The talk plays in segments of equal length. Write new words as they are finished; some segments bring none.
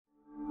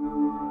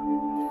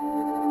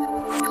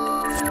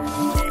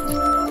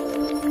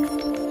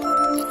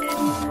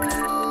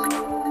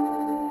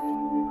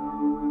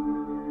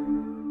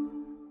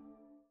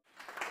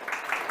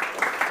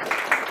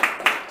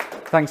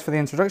Thanks for the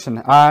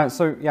introduction.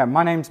 So yeah,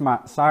 my name's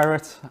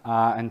Syrett,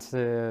 and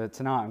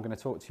tonight I'm going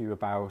to talk to you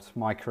about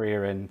my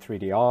career in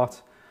 3D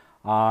art.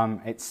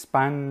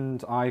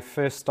 I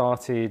first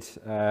started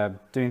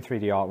doing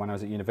 3D art when I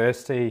was at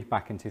university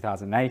back in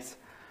 2008,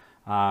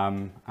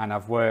 and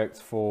I've worked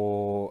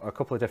for a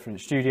couple of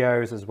different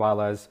studios as well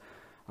as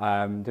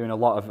doing a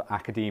lot of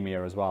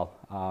academia as well.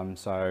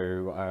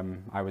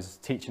 I was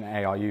teaching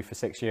at ARU for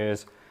 6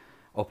 years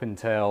up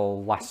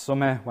until last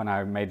summer when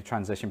I made a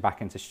transition back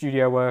into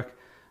studio work,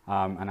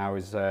 and I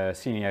was a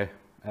senior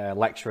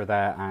lecturer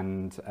there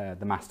and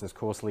the master's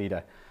course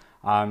leader.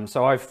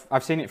 So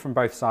I've seen it from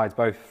both sides,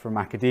 both from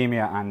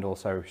academia and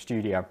also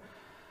studio.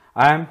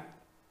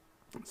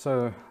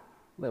 So a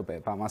little bit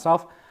about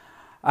myself.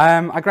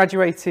 I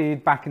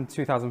graduated back in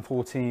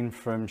 2014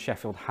 from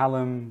Sheffield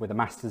Hallam with a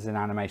master's in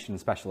animation and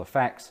special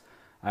effects.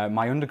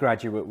 My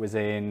undergraduate was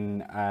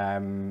in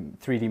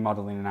 3D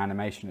modelling and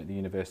animation at the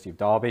University of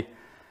Derby.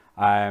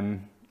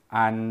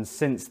 And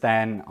since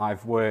then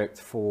I've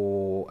worked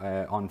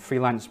on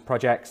freelance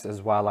projects as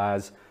well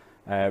as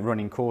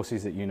running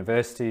courses at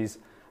universities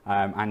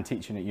and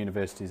teaching at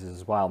universities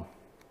as well.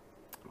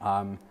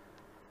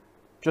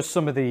 Just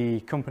some of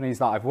the companies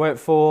that I've worked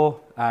for.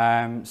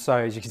 So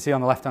as you can see on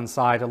the left hand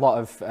side, a lot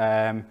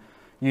of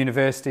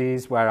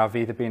universities where I've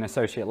either been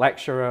associate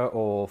lecturer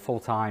or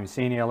full-time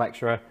senior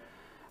lecturer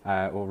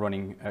or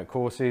running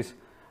courses.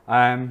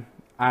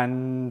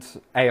 And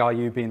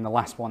ARU being the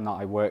last one that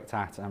I worked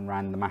at and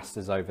ran the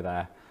masters over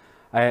there.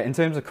 In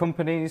terms of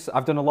companies,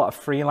 I've done a lot of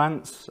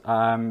freelance.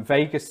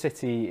 Vegas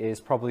City is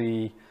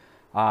probably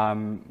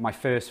my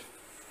first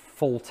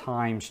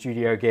full-time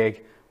studio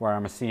gig where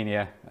I'm a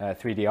senior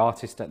 3D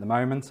artist at the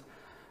moment.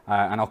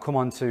 And I'll come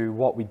on to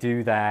what we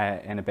do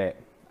there in a bit.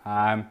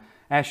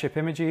 Airship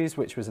Images,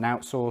 which was an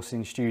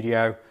outsourcing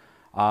studio.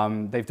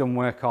 They've done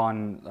work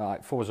on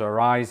like Forza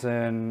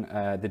Horizon,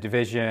 The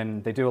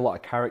Division. They do a lot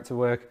of character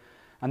work.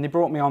 And they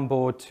brought me on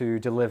board to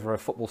deliver a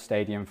football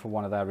stadium for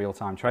one of their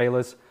real-time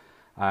trailers.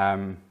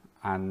 I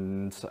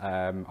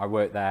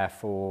worked there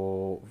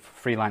for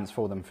freelance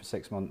for them for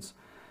 6 months.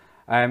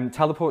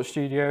 Teleport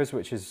Studios,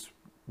 which is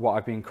what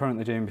I've been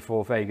currently doing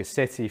before Vegas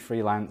City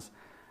freelance,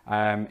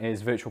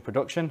 is virtual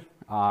production.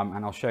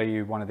 And I'll show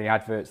you one of the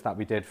adverts that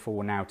we did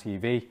for Now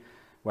TV,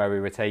 where we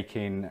were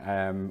taking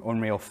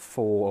Unreal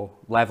 4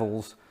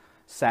 levels,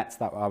 sets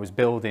that I was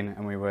building,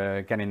 and we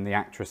were getting the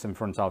actress in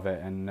front of it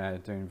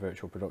and doing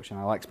virtual production.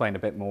 I'll explain a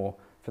bit more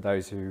for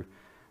those who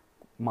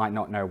might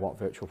not know what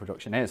virtual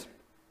production is.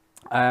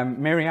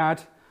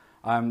 Myriad,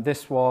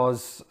 this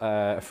was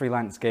a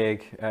freelance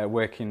gig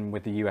working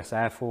with the US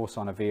Air Force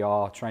on a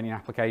VR training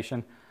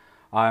application.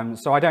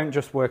 So I don't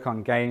just work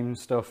on game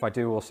stuff, I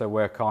do also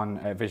work on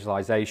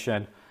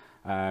visualization,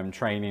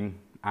 training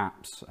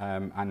apps,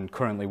 and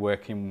currently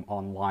working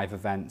on live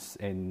events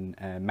in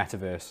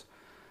Metaverse.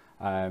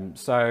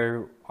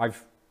 So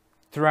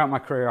throughout my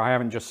career, I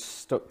haven't just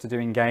stuck to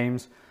doing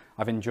games.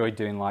 I've enjoyed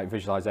doing like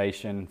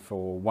visualization.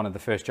 For one of the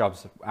first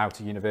jobs out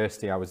of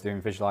university, I was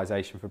doing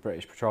visualization for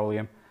British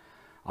Petroleum.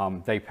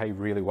 They pay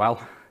really well,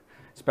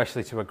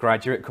 especially to a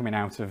graduate coming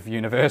out of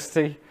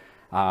university.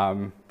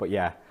 But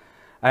yeah,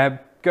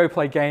 Go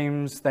Play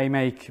Games, they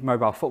make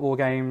mobile football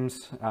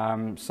games.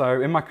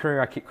 So in my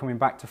career, I keep coming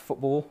back to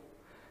football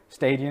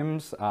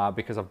stadiums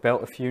because I've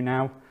built a few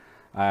now.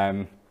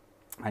 And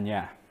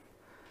yeah.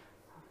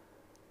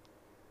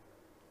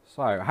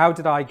 So how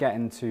did I get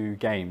into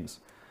games?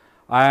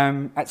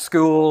 At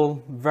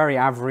school, very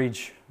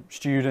average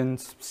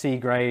student, C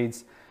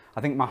grades.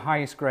 I think my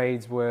highest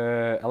grades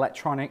were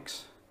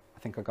electronics. I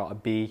think I got a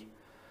B.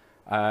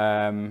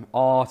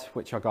 Art,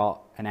 which I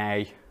got an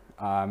A.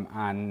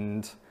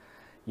 And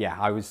yeah,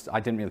 I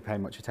didn't really pay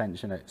much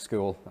attention at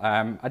school.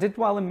 I did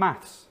well in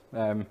maths.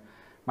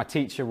 My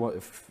teacher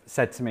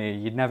said to me,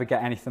 you'd never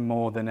get anything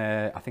more than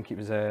I think it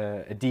was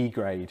a D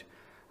grade.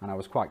 And I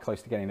was quite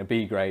close to getting a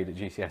B grade at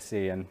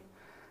GCSE.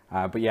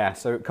 But yeah,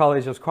 so at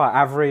college I was quite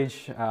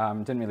average,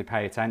 didn't really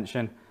pay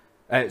attention.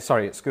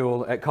 Sorry, at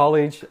school. At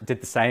college, I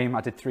did the same. I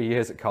did 3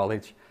 years at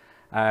college.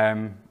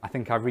 I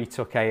think I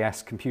retook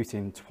AS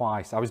computing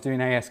twice. I was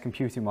doing AS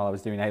computing while I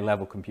was doing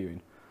A-level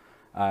computing.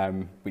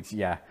 Which,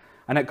 yeah.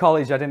 And at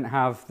college I didn't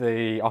have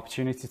the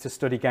opportunity to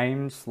study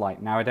games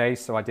like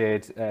nowadays, so I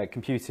did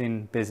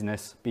computing,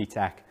 business,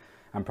 BTech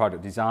and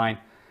product design.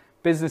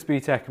 Business,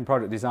 BTech and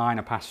product design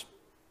I passed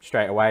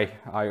straight away.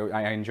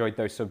 I enjoyed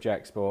those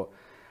subjects, but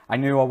I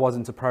knew I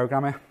wasn't a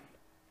programmer,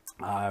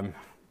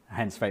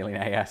 hence failing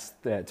AS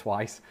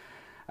twice.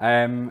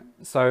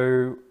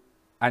 So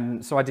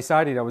I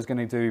decided I was going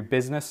to do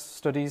business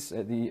studies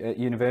at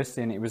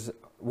university, and it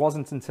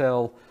wasn't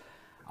until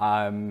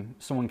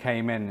someone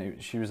came in.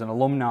 She was an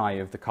alumni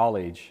of the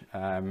college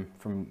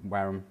from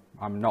where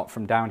I'm not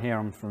from down here,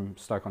 I'm from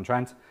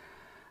Stoke-on-Trent.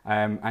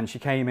 And she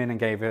came in and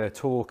gave a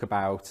talk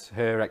about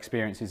her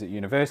experiences at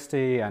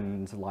university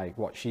and like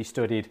what she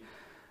studied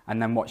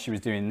and then what she was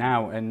doing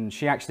now. And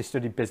she actually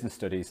studied business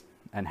studies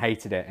and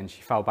hated it, and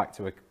she fell back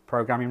to her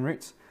programming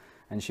roots,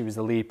 and she was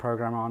the lead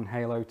programmer on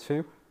Halo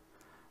 2.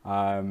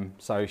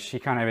 So she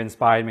kind of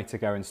inspired me to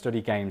go and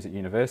study games at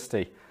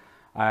university,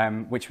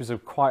 which was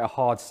quite a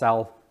hard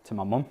sell to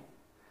my mum,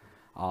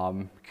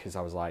 because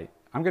I was like,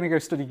 I'm going to go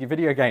study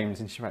video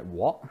games, and she went,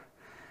 what?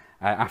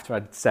 After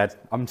I'd said,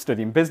 I'm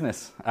studying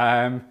business.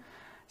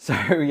 So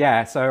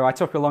yeah, so I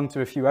took her along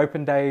to a few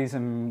open days,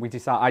 and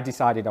I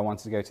decided I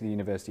wanted to go to the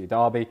University of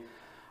Derby.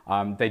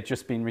 They'd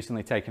just been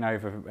recently taken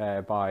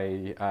over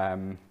by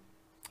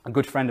a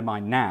good friend of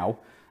mine now,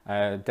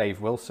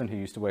 Dave Wilson, who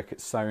used to work at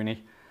Sony.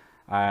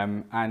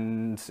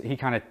 And he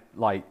kind of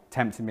like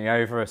tempted me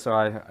over, so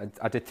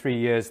I did 3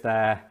 years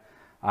there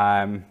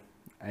on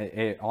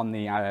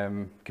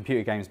the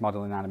computer games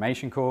modeling and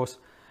animation course.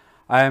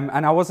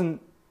 And I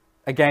wasn't,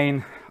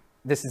 again,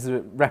 this is a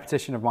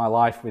repetition of my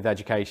life with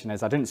education,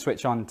 as I didn't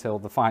switch on until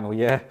the final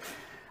year.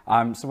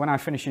 So when I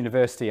finished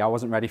university, I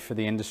wasn't ready for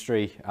the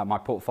industry. My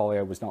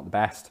portfolio was not the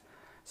best.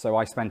 So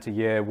I spent a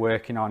year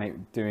working on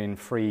it, doing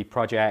free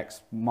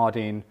projects,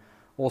 modding,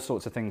 all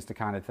sorts of things to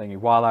kind of thing,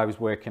 while I was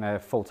working a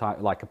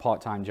full-time, like a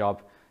part-time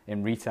job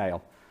in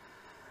retail.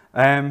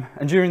 And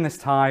during this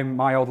time,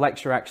 my old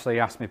lecturer actually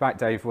asked me back,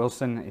 Dave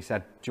Wilson. He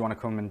said, do you want to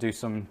come and do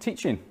some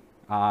teaching?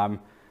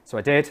 So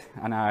I did,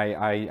 and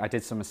I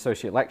did some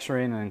associate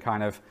lecturing, and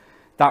kind of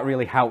that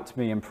really helped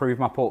me improve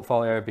my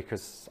portfolio,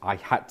 because I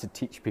had to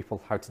teach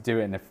people how to do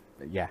it. And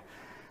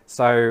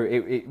so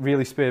it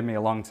really spurred me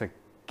along to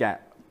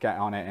get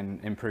on it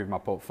and improve my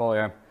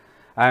portfolio.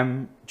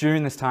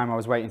 During this time, I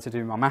was waiting to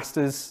do my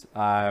master's.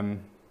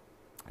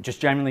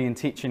 Just generally in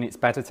teaching, it's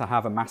better to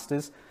have a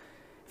master's.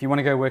 If you want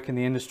to go work in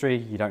the industry,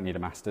 you don't need a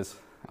master's.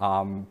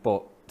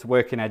 But to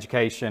work in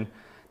education,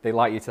 they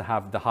like you to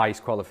have the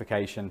highest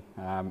qualification.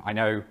 I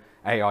know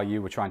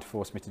ARU were trying to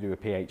force me to do a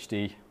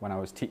PhD when I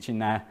was teaching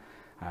there,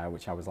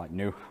 which I was like,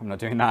 no, I'm not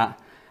doing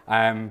that.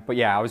 But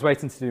yeah, I was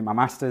waiting to do my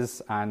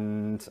master's,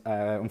 and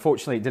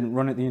unfortunately it didn't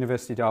run at the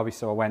University of Derby,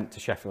 so I went to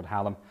Sheffield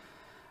Hallam.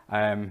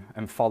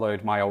 And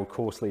followed my old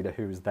course leader,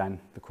 who was then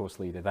the course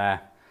leader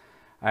there.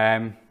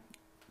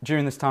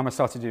 During this time, I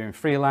started doing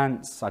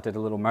freelance. I did a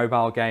little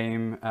mobile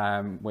game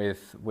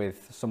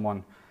with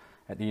someone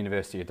at the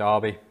University of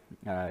Derby.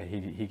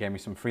 He gave me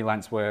some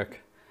freelance work.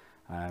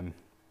 I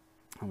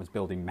was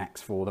building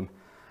mechs for them.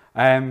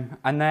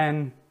 And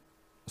then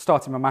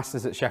started my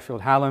master's at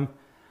Sheffield Hallam.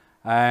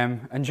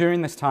 And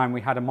during this time,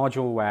 we had a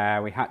module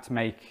where we had to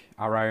make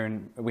our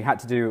own, we had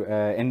to do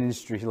an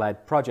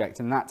industry-led project.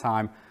 And that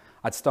time,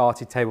 I'd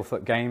started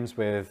Tablefoot Games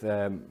with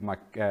my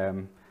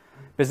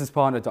business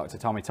partner, Dr.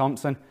 Tommy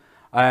Thompson,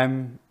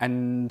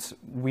 and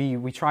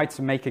we tried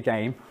to make a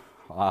game.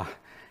 It was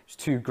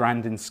too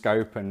grand in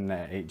scope, and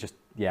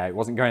it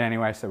wasn't going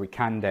anywhere, so we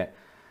canned it.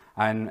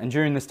 And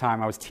during this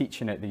time, I was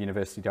teaching at the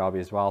University of Derby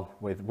as well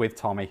with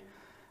Tommy,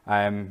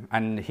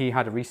 and he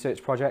had a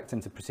research project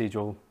into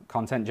procedural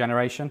content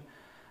generation,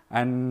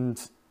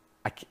 and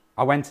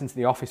I went into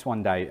the office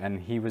one day,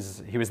 and he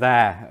was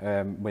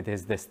there with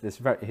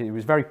he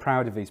was very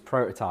proud of his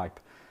prototype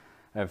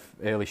of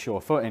early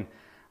sure footing,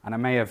 and I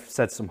may have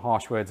said some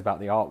harsh words about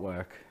the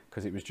artwork,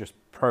 because it was just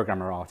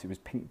programmer art. It was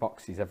pink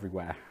boxes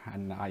everywhere,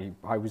 and I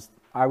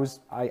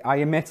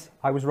admit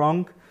I was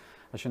wrong.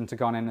 I shouldn't have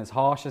gone in as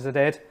harsh as I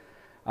did,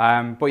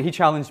 but he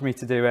challenged me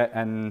to do it,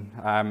 and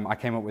I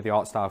came up with the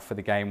art style for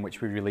the game, which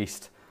we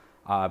released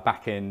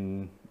back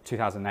in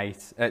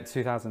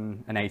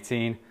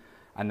 2018.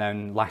 And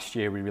then last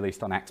year we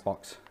released on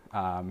Xbox,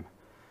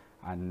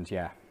 and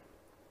yeah.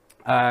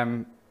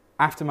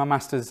 After my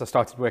master's, I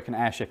started working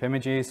at Airship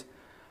Images,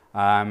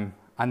 and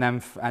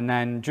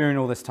then during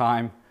all this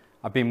time,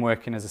 I've been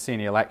working as a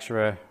senior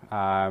lecturer,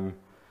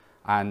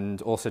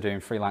 and also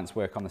doing freelance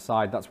work on the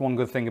side. That's one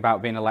good thing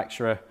about being a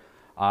lecturer.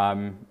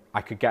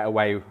 I could get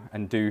away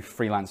and do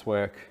freelance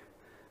work,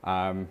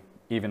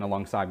 even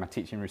alongside my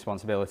teaching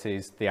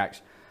responsibilities.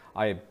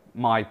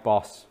 My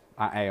boss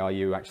at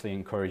ARU actually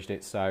encouraged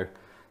it, so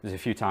there's a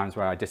few times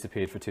where I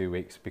disappeared for 2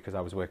 weeks because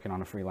I was working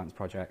on a freelance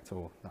project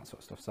or that sort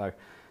of stuff.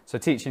 So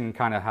teaching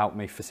kind of helped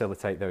me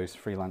facilitate those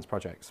freelance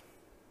projects.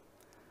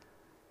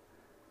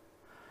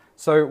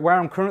 So where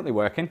I'm currently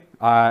working,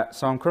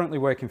 so I'm currently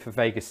working for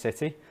Vegas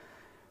City.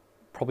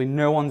 Probably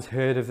no one's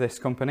heard of this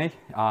company.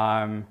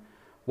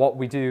 What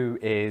we do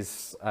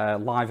is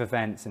live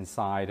events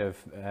inside of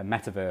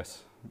Metaverse.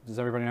 Does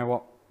everybody know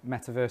what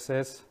Metaverse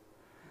is?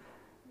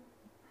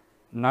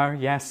 No?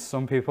 Yes,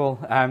 some people.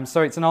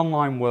 So it's an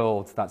online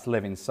world that's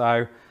living.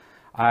 So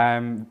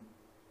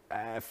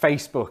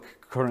Facebook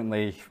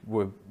currently,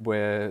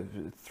 we're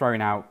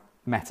throwing out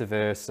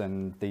Metaverse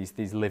and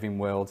these living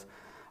worlds.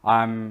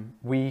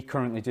 We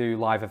currently do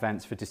live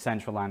events for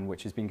Decentraland,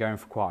 which has been going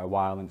for quite a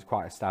while, and it's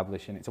quite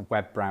established, and it's a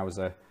web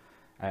browser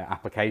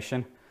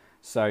application.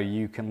 So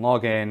you can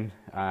log in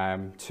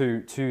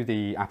to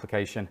the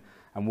application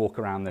and walk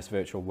around this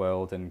virtual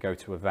world and go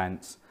to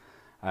events.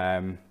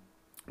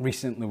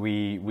 Recently,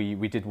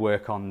 we did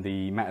work on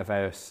the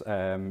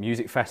Metaverse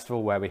Music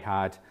Festival, where we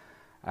had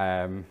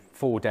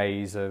 4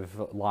 days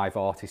of live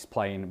artists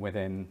playing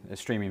within a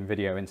streaming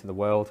video into the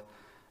world.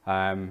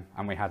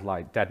 And we had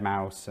like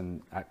deadmau5,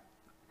 and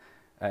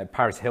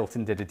Paris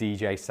Hilton did a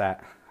DJ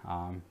set.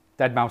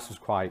 Deadmau5 was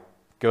quite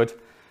good.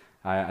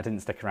 I didn't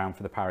stick around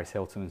for the Paris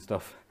Hilton and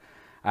stuff.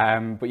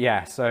 But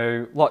yeah,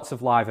 so lots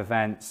of live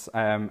events,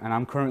 and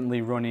I'm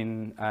currently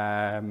running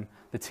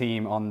the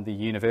team on the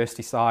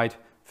university side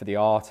for the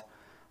art.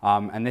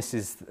 And this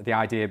is the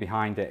idea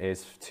behind it,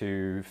 is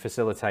to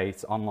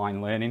facilitate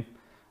online learning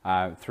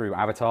through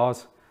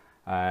avatars.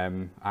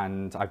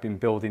 And I've been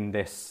building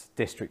this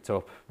district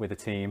up with a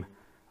team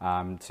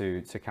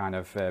to kind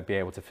of be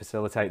able to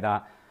facilitate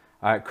that.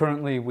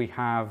 Currently we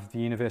have the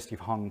University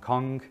of Hong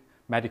Kong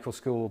Medical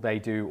School. They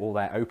do all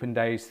their open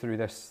days through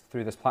this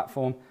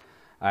platform.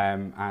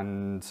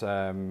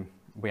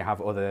 We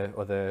have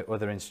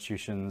other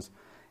institutions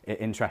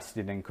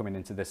interested in coming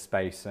into this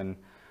space. And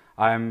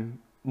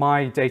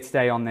my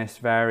day-to-day on this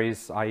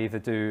varies. I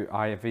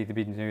have either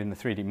been doing the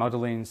 3D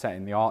modeling,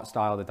 setting the art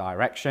style, the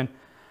direction.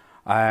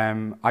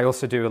 I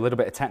also do a little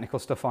bit of technical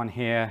stuff on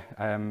here,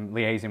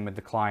 liaising with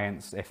the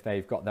clients. If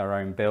they've got their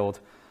own build,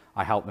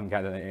 I help them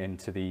get it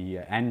into the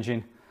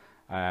engine,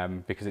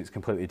 because it's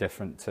completely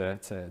different to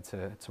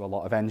a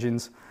lot of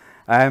engines.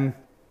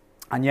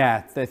 And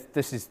yeah,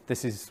 this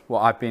is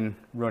what I've been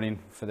running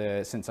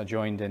since I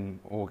joined in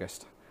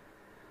August.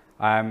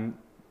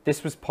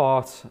 This was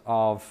part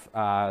of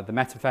the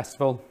Meta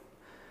Festival,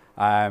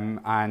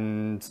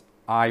 and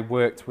I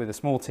worked with a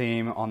small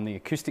team on the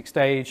acoustic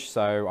stage.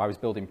 So I was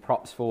building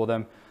props for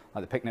them,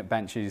 like the picnic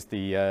benches,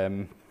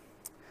 the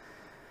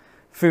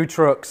food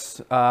trucks,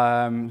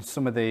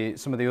 some of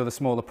the other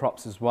smaller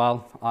props as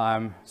well.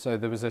 So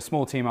there was a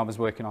small team I was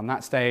working on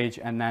that stage,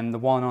 and then the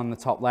one on the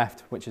top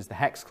left, which is the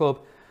Hex Club,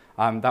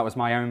 that was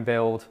my own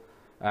build.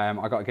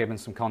 I got given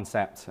some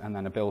concept and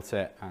then I built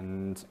it,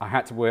 and I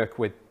had to work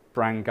with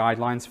brand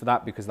guidelines for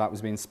that because that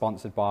was being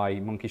sponsored by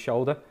Monkey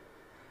Shoulder.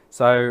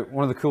 So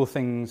one of the cool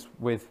things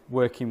with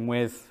working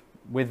with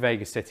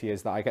Vegas City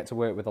is that I get to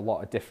work with a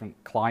lot of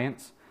different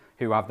clients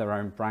who have their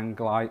own brand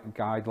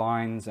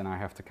guidelines, and I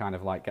have to kind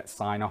of like get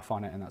sign off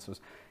on it, and it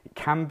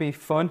can be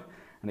fun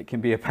and it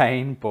can be a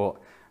pain, but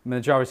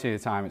majority of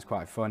the time it's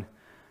quite fun.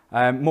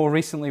 More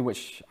recently,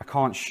 which I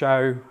can't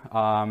show,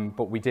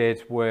 but we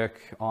did work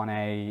on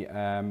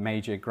a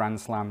major Grand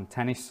Slam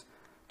tennis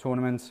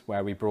tournament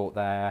where we brought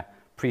their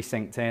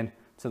precinct in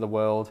to the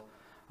world,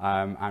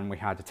 and we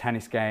had a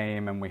tennis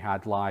game and we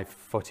had live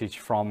footage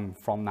from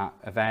that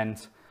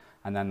event,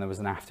 and then there was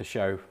an after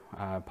show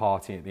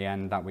party at the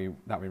end that we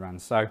ran.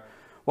 So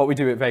what we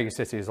do at Vegas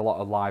City is a lot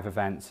of live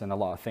events and a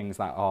lot of things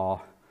that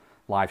are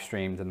live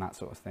streamed and that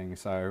sort of thing.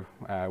 So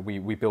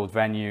we build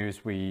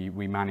venues,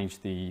 we manage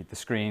the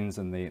screens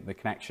and the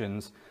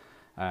connections,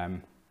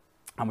 and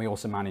we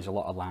also manage a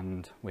lot of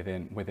land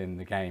within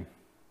the game.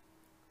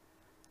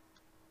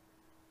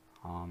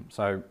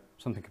 So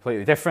something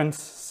completely different.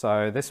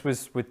 So this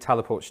was with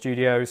Teleport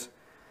Studios,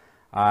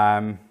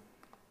 and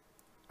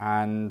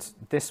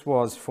this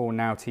was for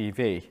Now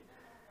TV.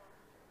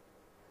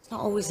 It's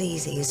not always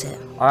easy, is it?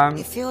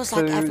 It feels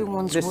like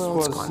everyone's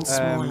world's gotten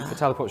smaller. For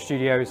Teleport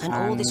Studios, and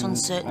all this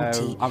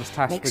uncertainty I was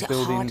tasked with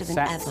building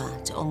sets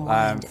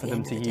for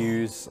them to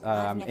use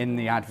in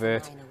the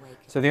advert.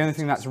 So the only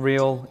thing that's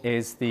real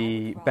is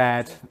the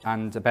bed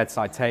and a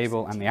bedside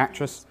table and the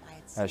actress,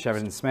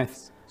 Sheridan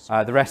Smith.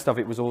 The rest of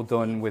it was all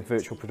done with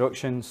virtual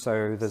production.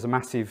 So there's a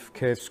massive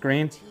curved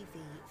screen,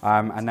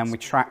 and then we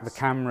track the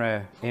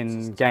camera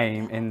in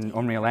game in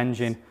Unreal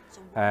Engine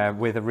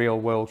with a real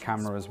world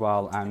camera as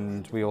well,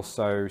 and we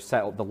also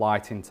set up the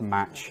lighting to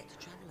match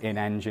in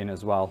Engine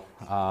as well,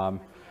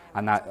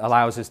 and that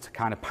allows us to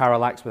kind of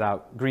parallax.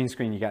 Without green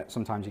screen,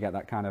 sometimes you get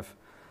that kind of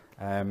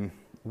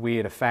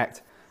weird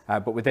effect,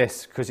 but with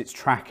this, because it's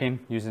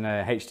tracking using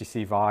a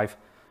HTC Vive,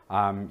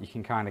 you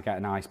can kind of get a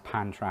nice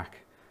pan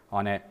track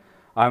on it.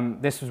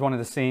 This was one of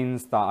the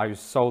scenes that I was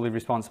solely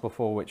responsible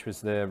for, which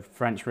was the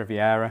French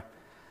Riviera,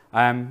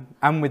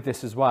 and with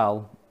this as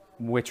well,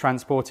 we're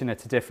transporting it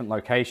to different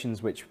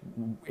locations, which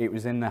it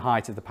was in the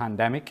height of the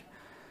pandemic.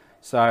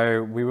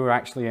 So we were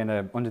actually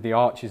under the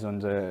arches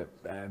in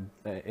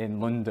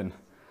London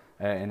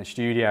in a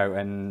studio,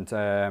 and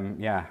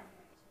yeah.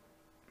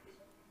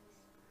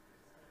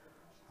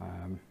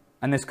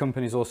 And this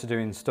company is also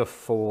doing stuff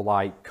for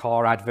like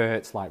car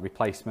adverts, like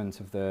replacement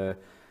of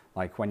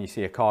like when you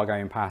see a car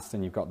going past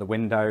and you've got the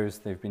windows,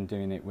 they've been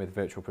doing it with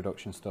virtual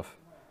production stuff.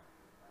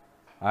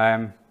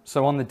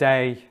 So on the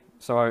day,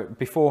 so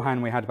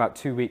beforehand we had about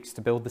 2 weeks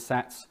to build the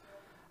sets,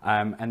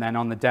 and then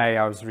on the day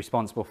I was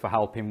responsible for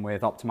helping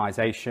with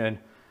optimization,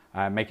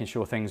 making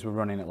sure things were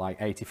running at like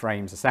 80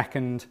 frames a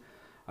second,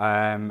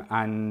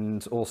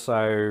 and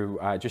also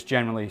just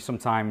generally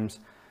sometimes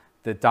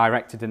the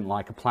director didn't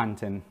like a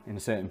plant in a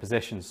certain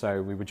position,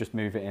 so we would just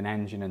move it in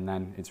Engine and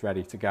then it's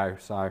ready to go.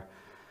 So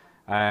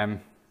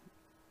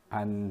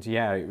and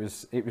yeah, it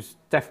was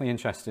definitely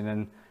interesting,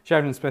 and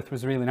Sheridan Smith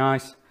was really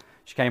nice.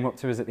 She came up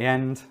to us at the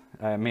end,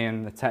 me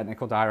and the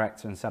technical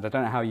director, and said, "I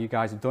don't know how you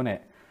guys have done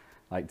it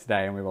like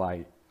today." And we were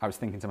like, I was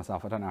thinking to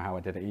myself, I don't know how I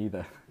did it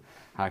either,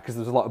 because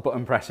there was a lot of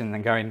button pressing and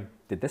then going,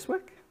 did this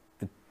work?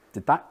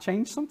 Did that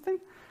change something?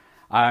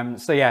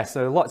 So yeah,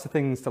 so lots of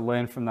things to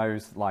learn from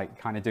those, like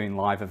kind of doing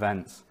live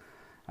events,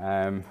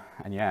 and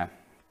yeah.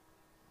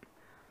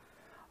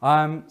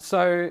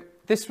 So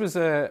this was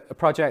a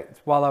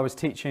project while I was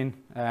teaching,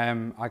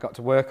 I got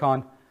to work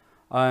on.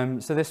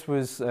 So this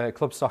was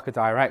Club Soccer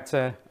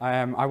Director.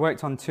 I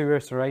worked on 2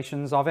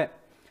 iterations of it,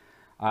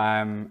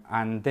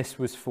 and this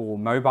was for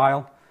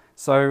mobile.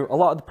 So a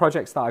lot of the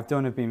projects that I've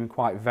done have been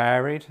quite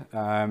varied.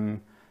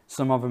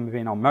 Some of them have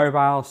been on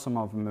mobile, some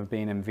of them have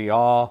been in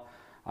VR,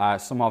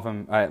 some of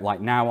them,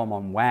 like now I'm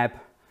on web,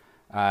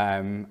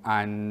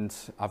 and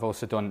I've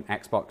also done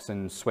Xbox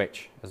and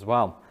Switch as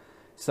well.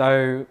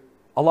 So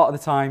a lot of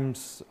the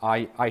times,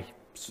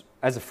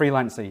 as a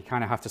freelancer, you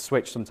kind of have to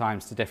switch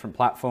sometimes to different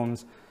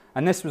platforms.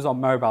 And this was on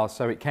mobile,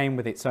 so it came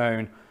with its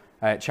own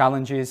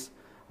challenges.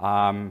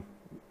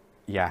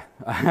 Yeah,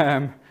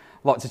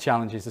 lots of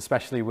challenges,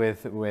 especially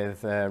with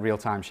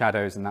real-time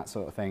shadows and that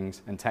sort of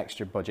things, and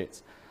texture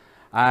budgets.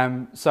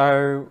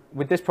 So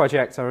with this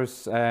project,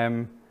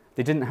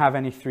 they didn't have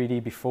any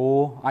 3D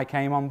before I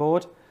came on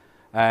board,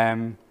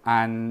 and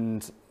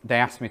they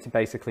asked me to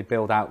basically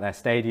build out their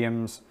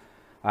stadiums,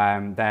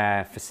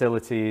 their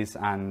facilities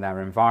and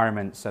their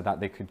environment so that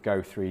they could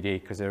go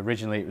 3D, because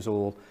originally it was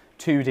all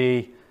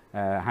 2D,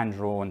 hand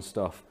drawn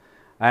stuff.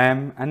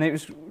 And it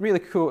was really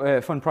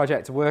cool, fun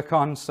project to work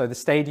on. So the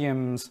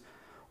stadiums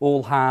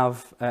all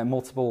have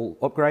multiple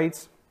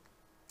upgrades.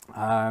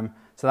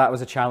 So that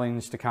was a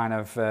challenge to kind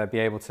of be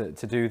able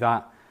to do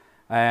that.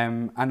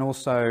 And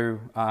also,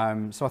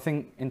 so I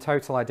think in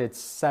total I did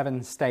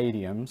 7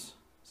 stadiums,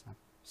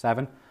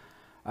 7.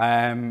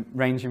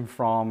 Ranging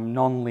from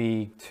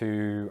non-league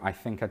to, I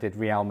think I did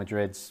Real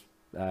Madrid's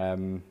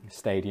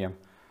stadium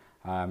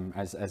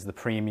as the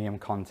premium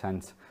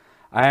content,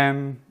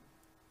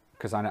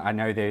 because I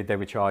know they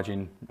were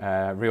charging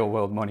real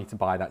world money to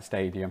buy that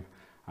stadium,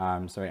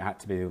 so it had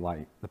to be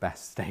like the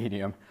best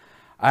stadium.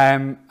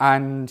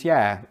 And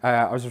yeah,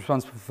 I was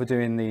responsible for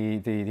doing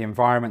the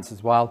environments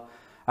as well.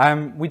 I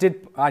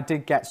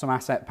did get some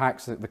asset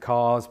packs at the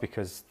cars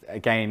because,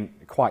 again,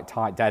 quite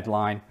tight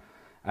deadline.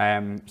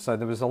 So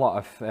there was a lot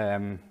of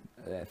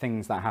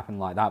things that happened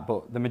like that,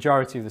 but the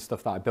majority of the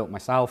stuff that I built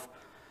myself.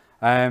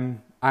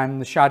 And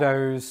the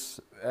shadows,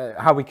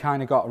 how we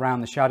kind of got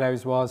around the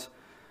shadows was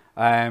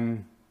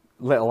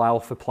little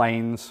alpha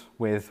planes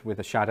with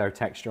a shadow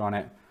texture on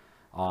it,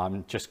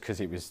 just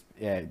because it was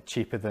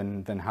cheaper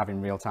than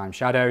having real-time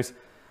shadows.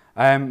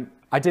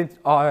 I did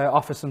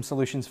offer some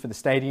solutions for the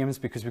stadiums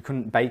because we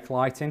couldn't bake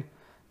lighting,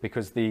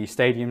 because the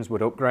stadiums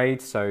would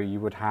upgrade, so you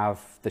would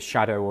have the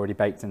shadow already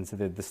baked into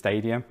the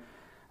stadium.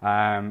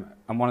 And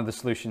one of the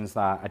solutions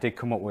that I did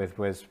come up with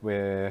was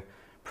we're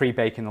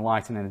pre-baking the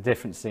lighting in a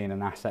different scene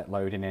and asset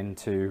loading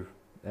into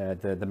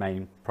the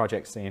main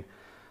project scene.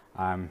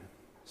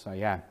 So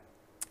yeah,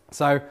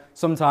 so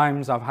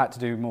sometimes I've had to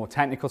do more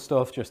technical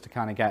stuff just to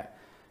kind of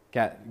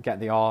get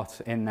the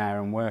art in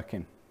there and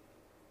working.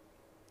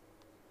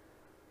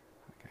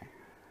 Okay,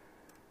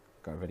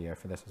 got a video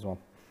for this as well.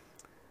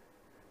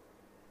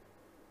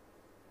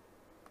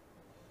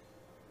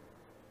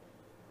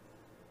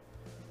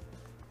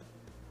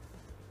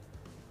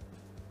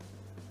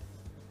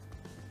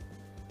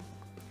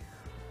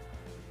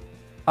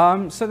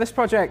 So this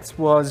project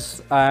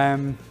was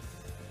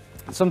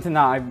something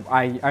that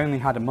I only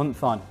had a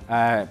month on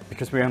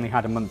because we only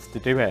had a month to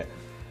do it.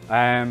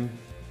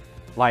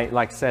 Like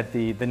I said,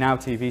 the Now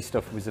TV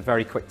stuff was a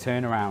very quick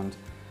turnaround,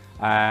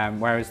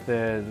 whereas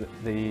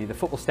the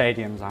football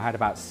stadiums I had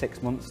about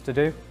 6 months to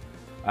do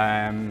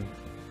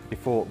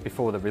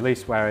before the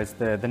release. Whereas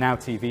the Now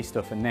TV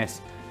stuff and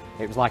this,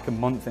 it was like a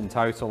month in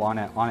total on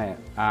it.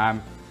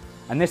 And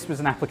this was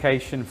an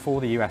application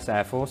for the US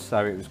Air Force,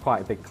 so it was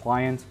quite a big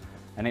client.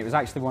 And it was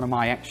actually one of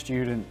my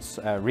ex-students,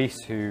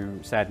 Reese, who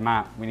said,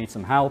 "Matt, we need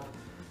some help.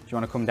 Do you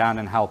want to come down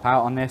and help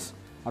out on this?"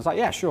 I was like,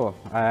 "Yeah, sure."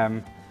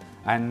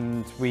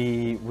 And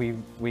we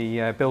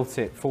built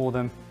it for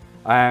them.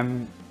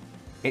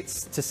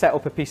 It's to set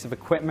up a piece of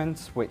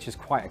equipment, which is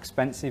quite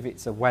expensive.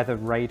 It's a weather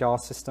radar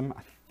system,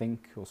 I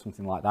think, or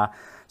something like that.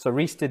 So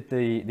Reese did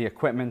the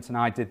equipment and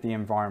I did the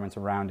environment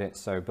around it,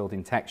 so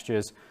building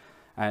textures.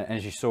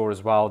 As you saw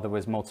as well, there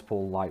was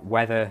multiple like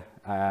weather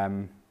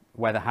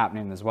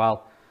happening as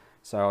well.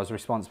 So I was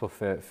responsible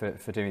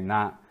for doing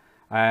that.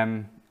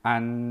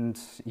 And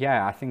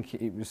yeah, I think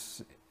it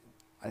was,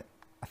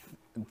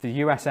 the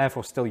US Air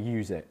Force still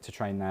use it to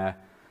train their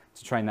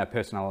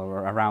personnel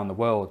around the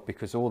world,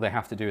 because all they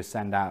have to do is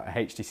send out a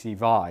HTC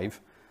Vive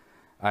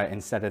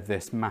instead of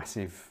this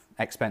massive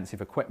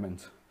expensive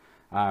equipment.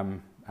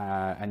 And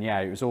yeah,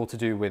 it was all to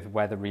do with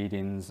weather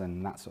readings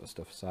and that sort of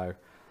stuff. So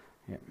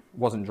yeah, it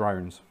wasn't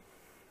drones.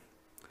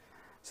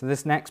 So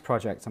this next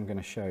project I'm going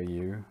to show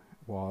you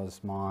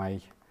was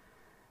my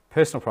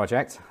personal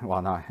project.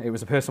 Well, no, it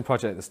was a personal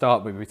project at the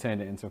start, but we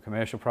turned it into a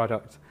commercial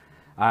product.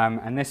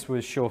 And this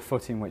was Sure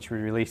Footing, which we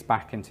released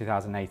back in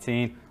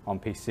 2018 on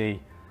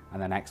PC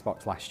and then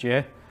Xbox last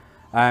year.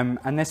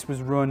 And this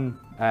was run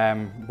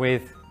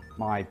with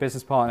my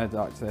business partner,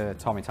 Dr.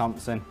 Tommy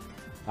Thompson.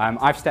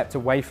 I've stepped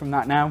away from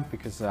that now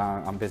because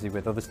I'm busy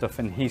with other stuff,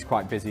 and he's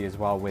quite busy as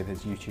well with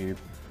his YouTube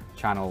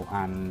channel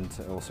and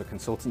also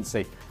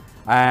consultancy.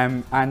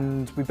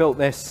 And we built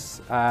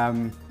this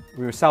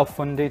were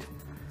self-funded,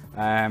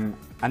 and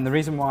the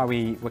reason why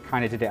we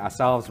kind of did it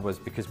ourselves was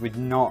because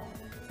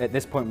at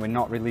this point, we'd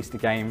not released a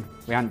game.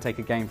 We hadn't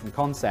taken a game from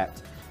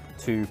concept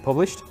to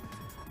published,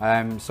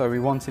 so we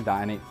wanted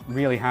that, and it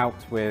really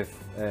helped with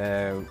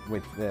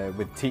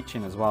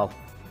teaching as well,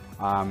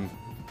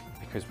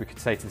 because we could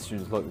say to the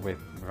students, look, we've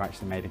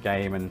actually made a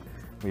game and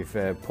we've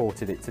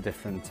ported it to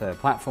different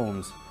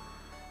platforms.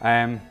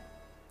 And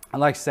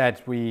like I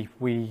said, we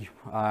were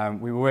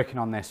working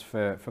on this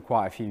for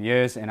quite a few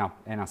years in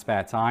our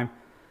spare time.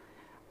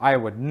 I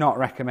would not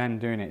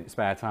recommend doing it in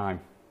spare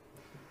time.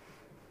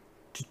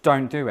 Just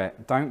don't do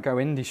it. Don't go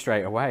indie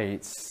straight away.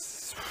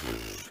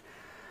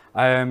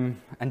 And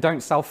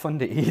don't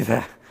self-fund it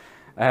either.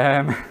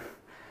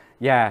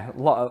 Yeah, a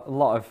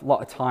lot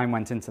of time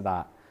went into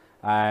that,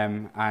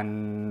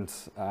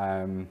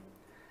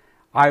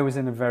 I was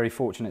in a very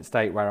fortunate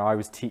state where I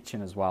was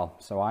teaching as well,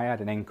 so I had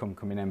an income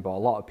coming in. But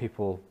a lot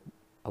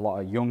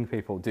of young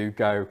people do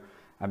go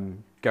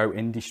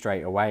indie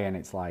straight away, and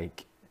it's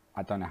like,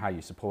 I don't know how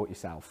you support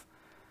yourself,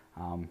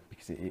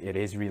 because it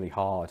is really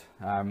hard.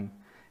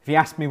 If you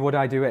asked me, would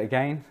I do it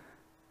again?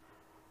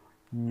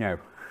 No,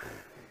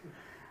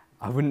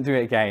 I wouldn't do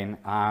it again.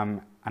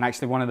 And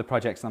actually, one of the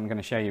projects I'm going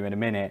to show you in a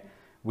minute,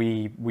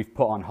 we've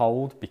put on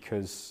hold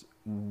because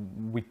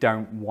we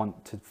don't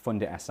want to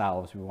fund it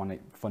ourselves. We want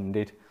it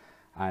funded,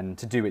 and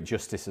to do it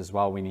justice as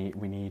well, we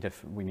needed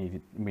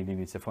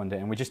to fund it,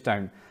 and we just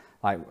don't.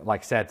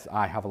 Like I said,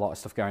 I have a lot of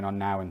stuff going on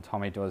now, and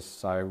Tommy does,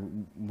 so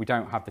we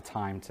don't have the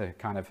time to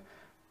kind of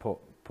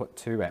put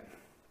to it.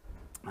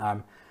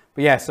 But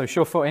yeah, so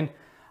Surefooting.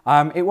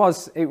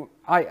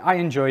 I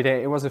enjoyed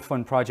it. It was a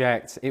fun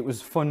project. It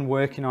was fun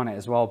working on it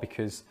as well,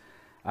 because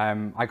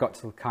I got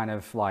to kind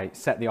of like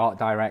set the art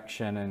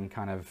direction and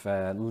kind of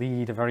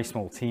lead a very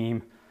small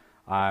team,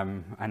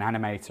 an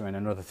animator and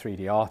another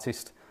 3D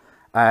artist.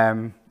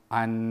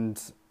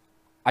 And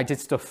I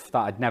did stuff that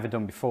I'd never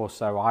done before,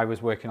 so I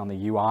was working on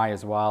the UI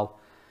as well.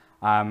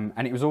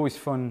 And it was always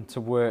fun to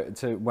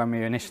when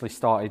we initially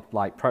started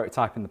like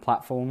prototyping the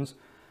platforms,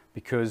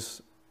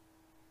 because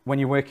when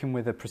you're working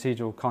with a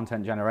procedural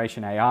content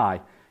generation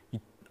AI,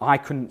 I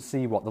couldn't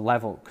see what the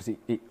level, because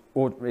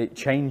it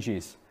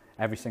changes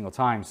every single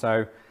time.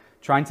 So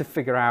trying to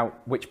figure out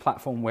which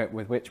platform worked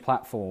with which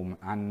platform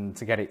and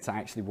to get it to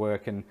actually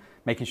work, and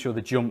making sure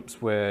the jumps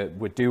were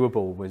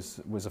doable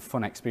was a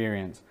fun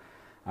experience.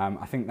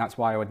 I think that's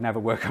why I would never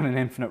work on an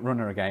infinite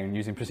runner again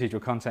using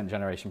procedural content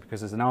generation,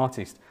 because as an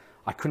artist,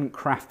 I couldn't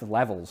craft the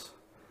levels.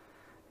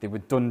 They were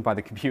done by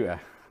the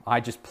computer. I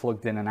just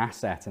plugged in an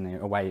asset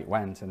and away it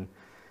went. And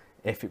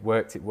if it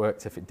worked, it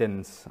worked. If it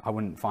didn't, I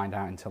wouldn't find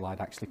out until I'd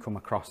actually come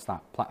across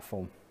that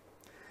platform.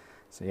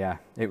 So yeah,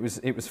 it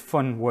was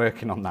fun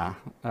working on that.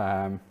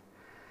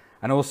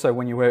 And also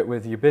when you work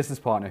with your business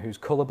partner who's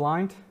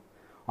colorblind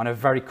on a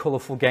very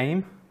colourful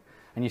game,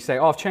 and you say,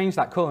 oh, I've changed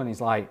that colour, and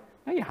he's like,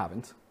 no, you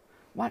haven't.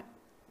 What?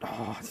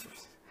 Oh,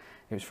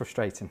 it was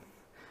frustrating.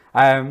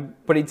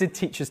 But it did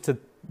teach us to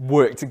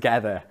work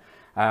together.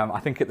 I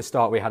think at the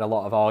start we had a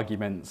lot of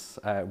arguments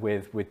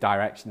with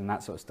direction and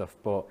that sort of stuff.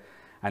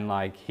 And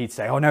like he'd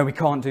say, oh no, we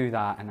can't do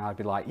that. And I'd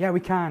be like, yeah, we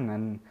can.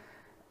 And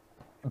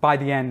by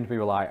the end, we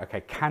were like,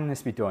 okay, can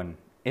this be done?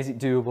 Is it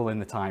doable in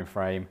the time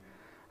frame?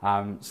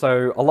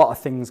 So a lot of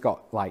things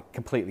got like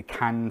completely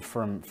canned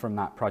from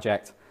that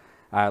project,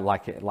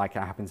 like it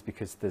happens,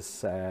 because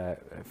there's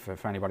for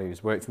anybody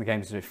who's worked in the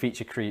games, there's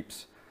feature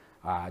creeps.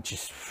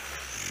 Just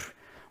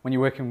when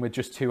you're working with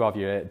just two of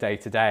you day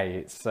to day,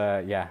 it's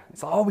like,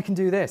 oh, we can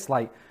do this.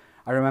 Like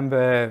I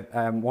remember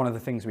one of the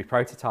things we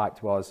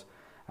prototyped was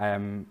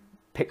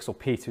Pixel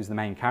Pete, who's the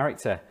main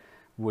character,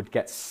 would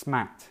get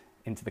smacked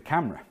into the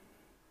camera.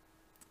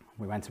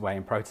 We went away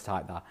and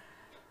prototyped that.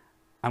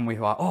 And we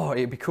thought, oh,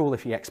 it'd be cool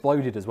if he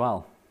exploded as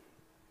well.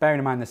 Bearing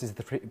in mind this is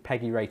the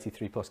PEGI rated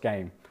 3+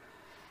 game.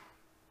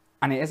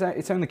 And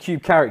it's only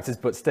cube characters,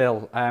 but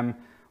still,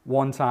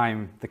 one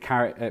time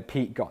the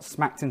Pete got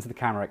smacked into the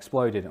camera,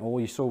 exploded, and all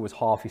you saw was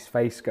half his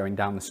face going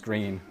down the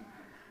screen.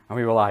 And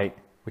we were like,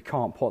 we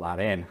can't put that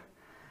in.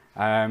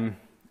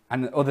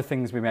 And the other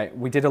things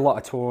we did a lot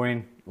of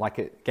touring, like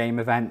at game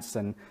events,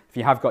 and if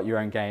you have got your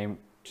own game,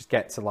 just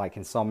get to like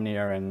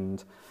Insomnia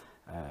and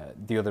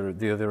the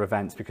other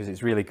events, because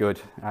it's really good,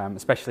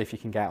 especially if you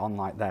can get on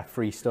like their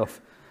free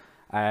stuff.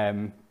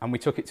 And we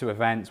took it to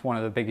events. One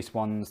of the biggest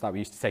ones that we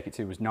used to take it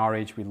to was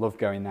Norwich. We loved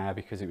going there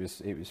because it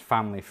was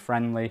family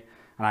friendly,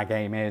 and our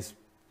game is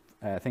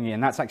thingy.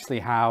 And that's actually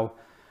how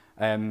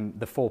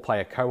the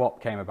 4-player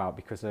co-op came about,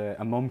 because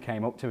a mum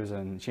came up to us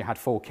and she had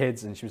 4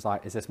 kids, and she was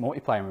like, is this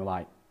multiplayer? And we were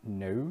like,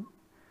 no.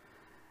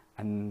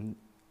 And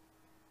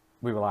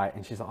we were like,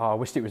 and she's like, oh, I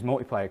wished it was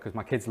multiplayer because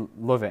my kids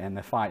love it and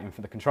they're fighting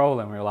for the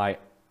controller. And we were like,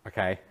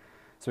 okay.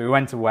 So we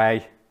went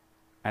away,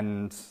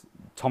 and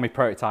Tommy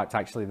prototyped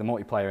actually the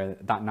multiplayer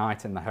that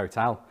night in the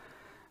hotel.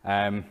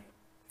 And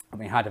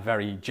we had a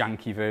very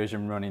janky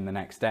version running the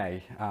next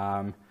day.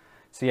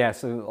 So yeah,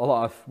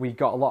 so we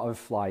got a lot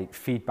of like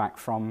feedback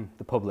from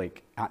the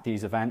public at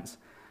these events,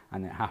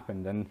 and it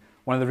happened. And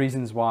one of the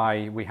reasons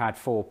why we had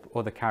 4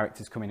 other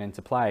characters coming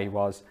into play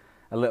was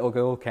a little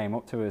girl came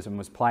up to us and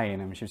was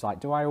playing, and she was like,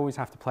 do I always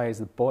have to play as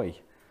the boy?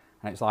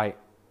 And it's like,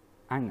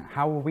 hang on,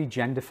 how have we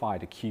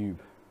genderfied a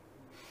cube?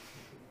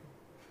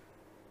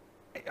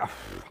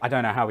 I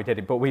don't know how we did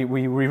it, but we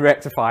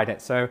rectified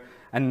it. So,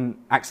 and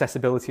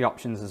accessibility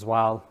options as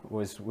well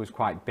was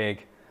quite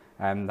big,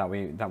 that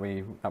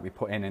we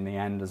put in the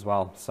end as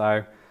well.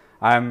 So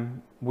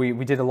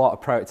we did a lot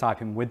of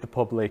prototyping with the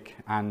public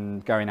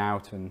and going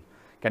out and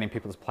getting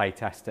people to play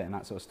test it and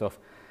that sort of stuff.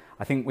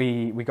 I think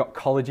we got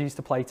colleges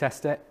to play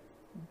test it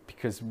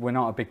because we're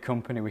not a big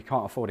company. We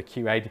can't afford a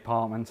QA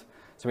department.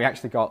 So we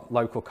actually got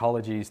local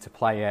colleges to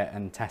play it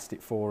and test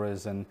it for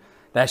us, and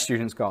their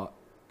students got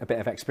a bit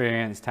of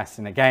experience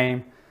testing a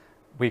game.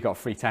 We got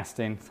free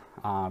testing,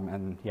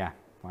 and yeah,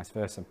 vice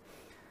versa.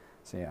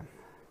 So yeah,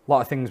 a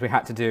lot of things we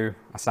had to do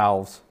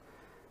ourselves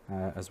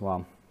as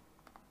well.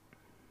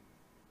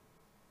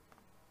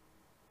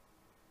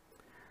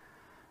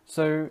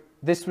 So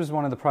this was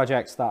one of the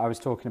projects that I was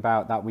talking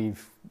about that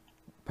we've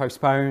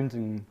postponed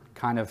and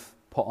kind of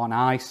put on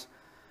ice.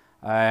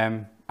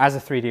 As a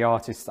 3D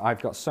artist,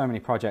 I've got so many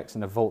projects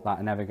in the vault that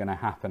are never going to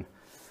happen.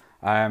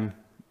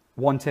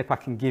 One tip I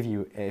can give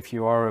you if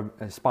you are an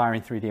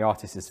aspiring 3D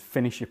artist is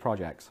finish your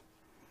projects.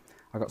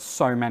 I've got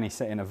so many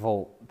sitting in a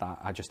vault that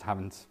I just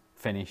haven't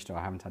finished, or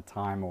I haven't had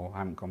time, or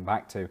haven't gone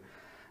back to.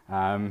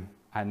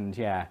 And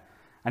yeah,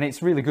 and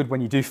it's really good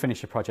when you do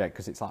finish a project,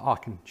 because it's like, oh, I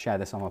can share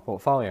this on my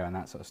portfolio and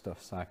that sort of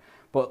stuff. So,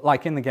 but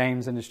like in the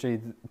games industry,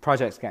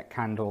 projects get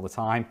canned all the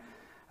time.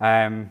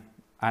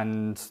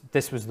 And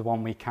this was the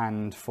one we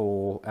canned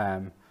for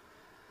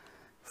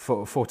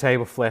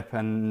Table Flip,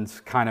 and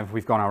kind of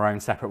we've gone our own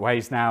separate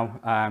ways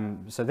now.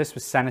 So this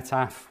was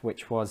Cenotaph,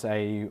 which was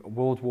a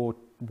World War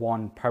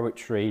I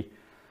poetry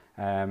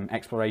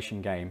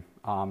exploration game.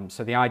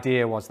 So the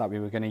idea was that we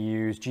were going to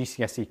use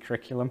GCSE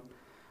curriculum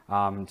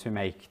to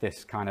make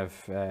this kind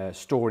of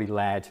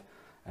story-led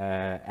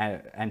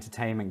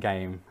entertainment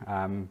game,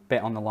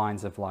 bit on the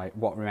lines of like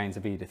What Remains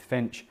of Edith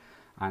Finch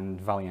and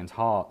Valiant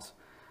Hearts.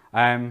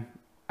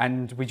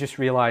 And we just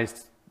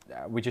realised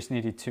we just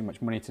needed too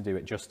much money to do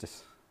it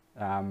justice,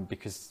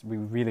 because we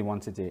really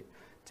wanted it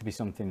to be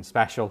something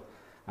special,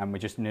 and we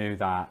just knew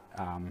that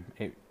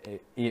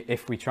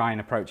if we try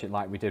and approach it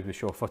like we did with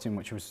Sure Footing,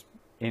 which was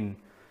in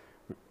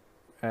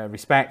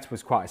respect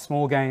was quite a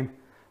small game,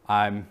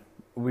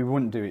 we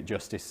wouldn't do it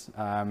justice.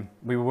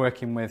 We were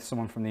working with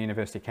someone from the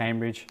University of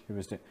Cambridge who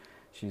was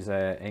she's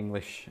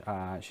English,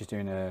 she's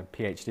doing a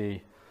PhD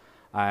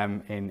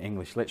in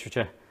English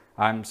literature.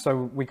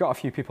 So we got a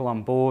few people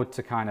on board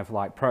to kind of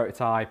like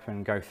prototype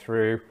and go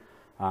through,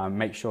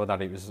 make sure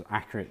that it was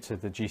accurate to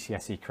the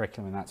GCSE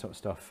curriculum and that sort of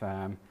stuff.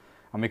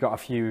 And we got a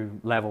few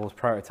levels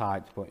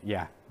prototyped, but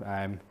yeah,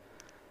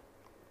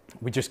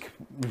 we just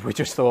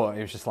thought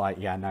it was just like,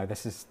 yeah, no,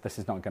 this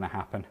is not going to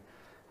happen.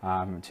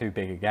 Too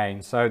big a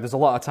game. So there's a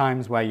lot of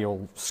times where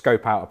you'll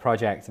scope out a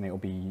project and it'll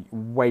be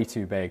way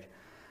too big,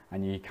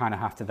 and you kind of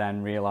have to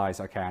then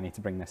realize, okay, I need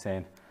to bring this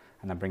in,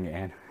 and then bring it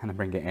in, and then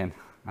bring it in.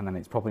 And then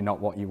it's probably not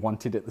what you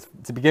wanted it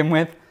to begin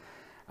with,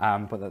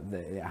 but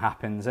it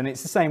happens. And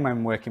it's the same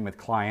when working with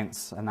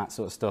clients and that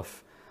sort of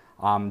stuff.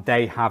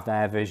 They have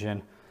their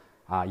vision,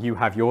 you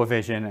have your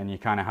vision, and you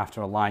kind of have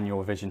to align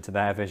your vision to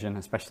their vision,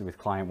 especially with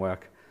client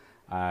work.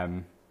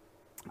 And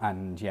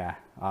yeah,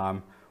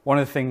 one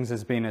of the things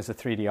has been as a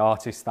 3D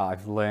artist that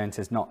I've learned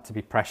is not to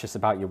be precious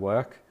about your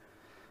work,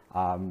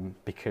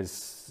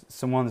 because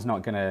someone's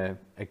not going to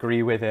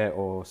agree with it,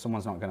 or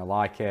someone's not going to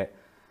like it.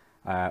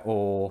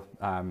 Or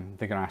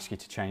they're going to ask you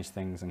to change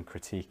things and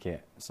critique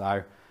it.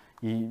 So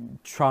you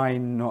try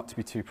not to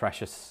be too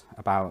precious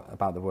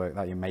about the work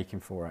that you're making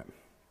for it.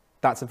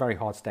 That's a very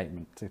hard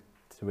statement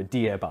to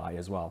adhere by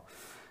as well.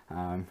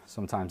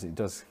 Sometimes it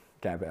does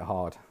get a bit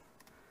hard.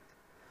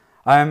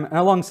 And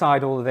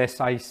alongside all of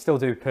this, I still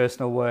do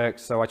personal work.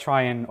 So I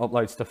try and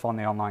upload stuff on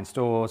the online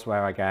stores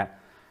where I get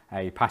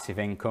a passive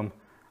income.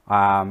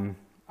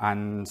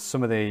 And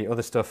some of the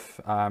other stuff.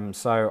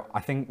 So I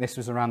think this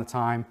was around the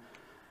time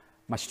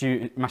my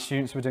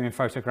students were doing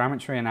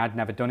photogrammetry, and I'd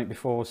never done it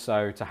before,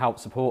 so to help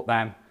support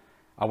them,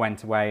 I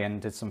went away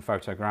and did some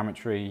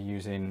photogrammetry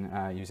using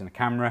a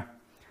camera.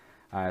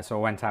 So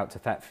I went out to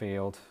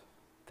Thetford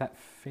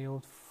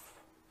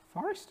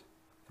Forest,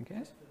 I think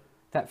it is?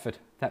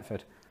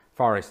 Thetford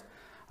Forest,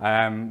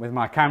 with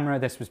my camera.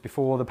 This was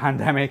before the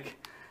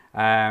pandemic,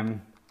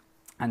 and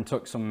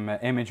took some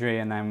imagery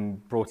and then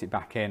brought it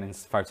back in and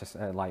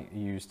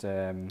used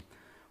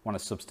one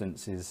of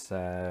Substance's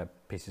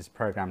pieces of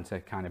program to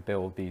kind of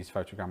build these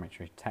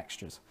photogrammetry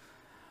textures.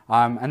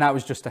 And that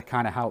was just to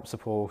kind of help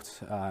support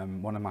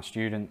one of my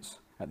students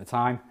at the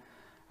time.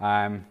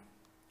 And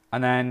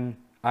then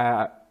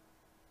I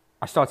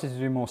started to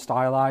do more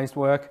stylized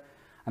work,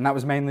 and that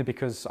was mainly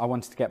because I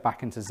wanted to get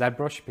back into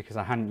ZBrush, because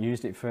I hadn't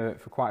used it for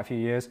quite a few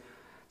years.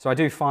 So I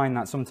do find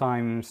that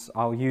sometimes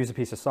I'll use a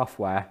piece of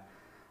software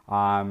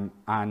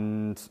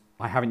and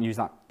I haven't used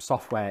that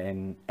software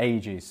in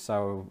ages,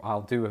 so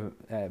I'll do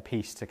a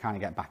piece to kind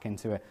of get back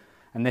into it.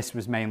 And this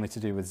was mainly to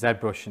do with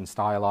ZBrush and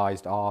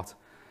stylized art.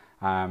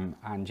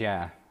 And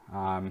yeah,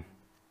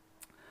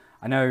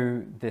 I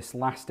know this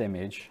last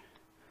image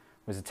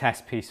was a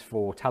test piece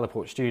for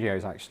Teleport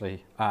Studios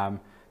actually,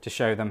 to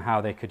show them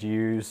how they could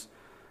use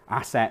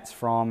assets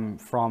from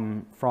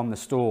the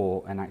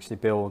store and actually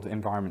build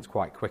environments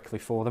quite quickly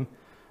for them.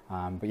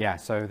 But yeah,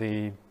 so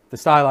the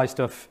stylized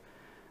stuff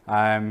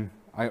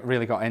I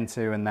really got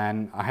into, and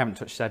then I haven't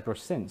touched ZBrush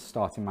since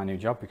starting my new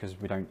job because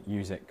we don't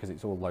use it because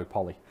it's all low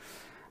poly.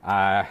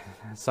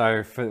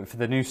 So for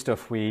the new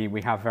stuff,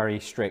 we have very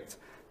strict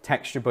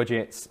texture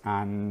budgets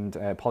and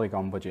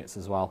polygon budgets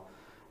as well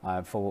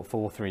for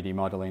 3D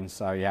modeling.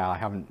 So yeah, I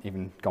haven't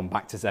even gone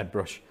back to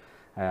ZBrush.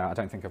 I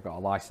don't think I've got a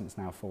license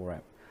now for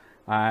it.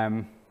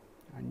 And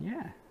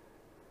yeah.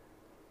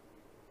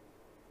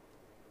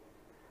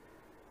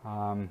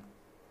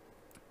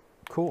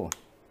 Cool.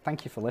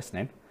 Thank you for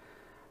listening.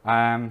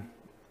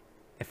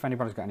 If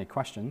anybody's got any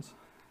questions.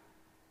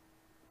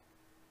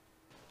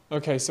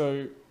 Okay,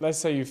 so let's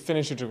say you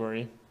finish a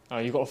degree,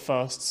 you got a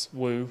firsts,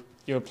 woo,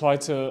 you apply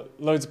to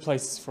loads of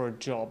places for a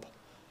job,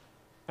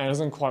 and it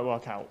doesn't quite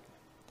work out.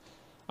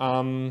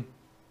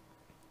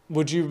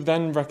 Would you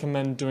then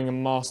recommend doing a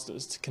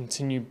master's to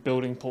continue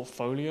building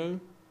portfolio,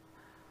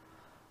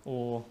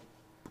 or?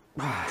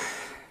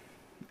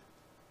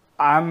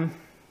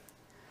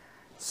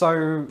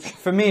 So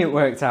for me, it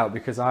worked out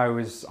because I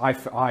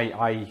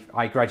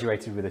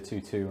graduated with a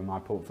 2.2 and my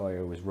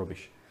portfolio was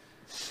rubbish.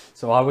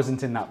 So I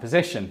wasn't in that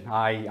position.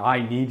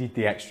 I needed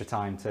the extra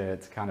time to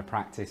kind of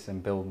practice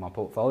and build my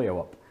portfolio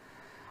up.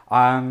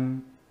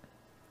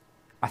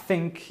 I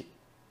think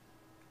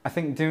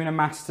doing a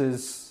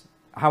master's,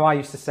 how I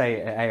used to say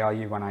it at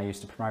ARU when I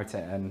used to promote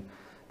it, and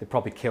they'd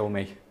probably kill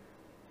me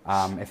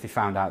if they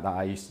found out that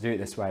I used to do it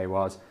this way,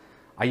 was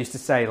I used to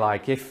say,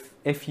 like,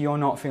 if you're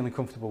not feeling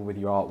comfortable with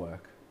your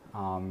artwork,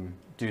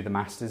 do the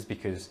masters,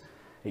 because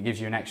it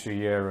gives you an extra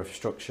year of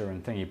structure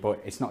and thingy,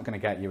 but it's not going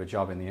to get you a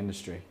job in the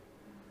industry.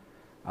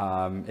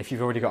 If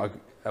you've already got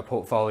a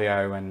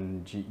portfolio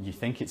and you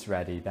think it's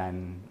ready,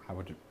 then I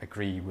would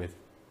agree with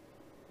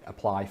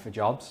apply for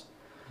jobs.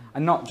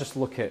 And not just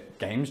look at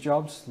games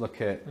jobs,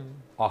 look at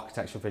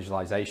architectural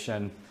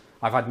visualization.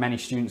 I've had many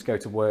students go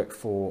to work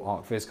for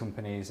ArcViz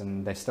companies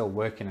and they're still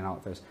working in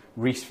ArcViz.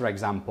 Reese, for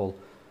example,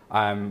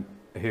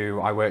 who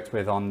I worked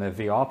with on the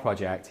VR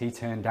project, he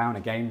turned down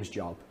a games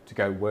job to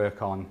go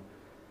work on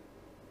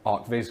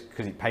ArcViz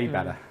because it paid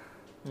better.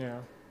 Yeah.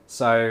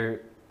 So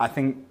I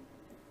think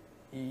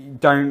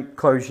don't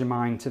close your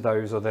mind to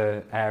those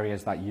other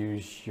areas that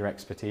use your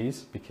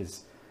expertise,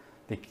 because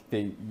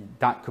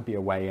that could be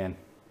a way in.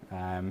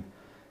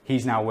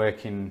 He's now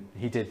working,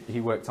 he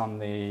worked on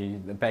the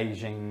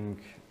Beijing,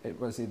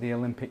 the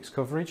Olympics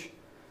coverage,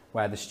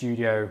 where the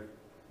studio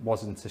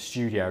wasn't a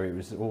studio, it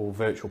was all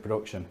virtual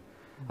production.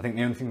 I think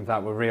the only thing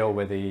that were real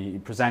were the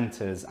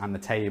presenters and the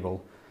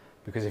table,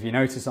 because if you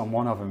notice on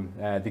one of them,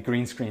 the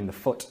green screen, the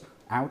foot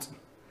out.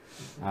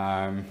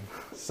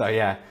 So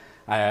yeah,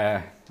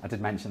 I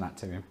did mention that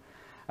to him.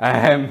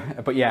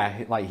 But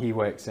yeah, like he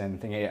works in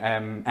thingy.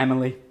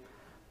 Emily,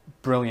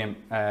 brilliant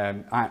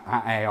at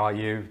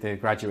ARU, the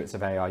graduates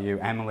of ARU.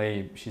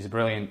 Emily, she's a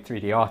brilliant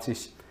 3D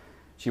artist.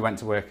 She went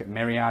to work at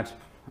Myriad,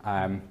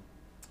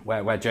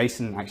 where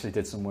Jason actually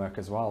did some work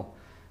as well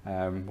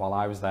while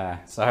I was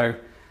there. So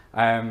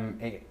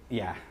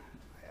yeah,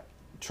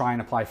 try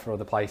and apply for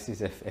other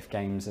places if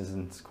games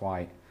isn't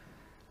quite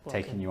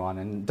taking you on,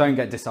 and don't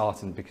get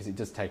disheartened because it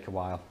does take a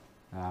while.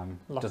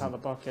 Lock out the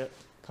bucket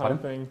kind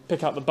of thing.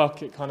 Pick out the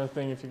bucket kind of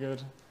thing if you're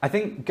good. I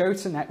think go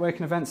to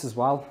networking events as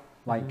well.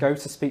 Like go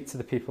to speak to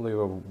the people who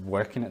are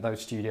working at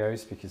those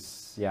studios,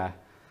 because yeah,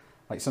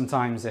 like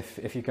sometimes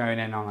if you're going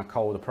in on a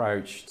cold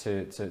approach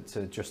to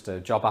just a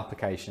job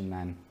application,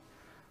 then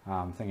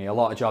thinking a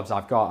lot of jobs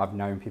I've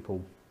known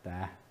people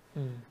there.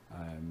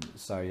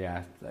 So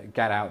yeah,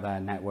 get out there,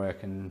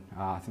 network, and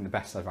I think the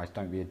best advice,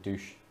 don't be a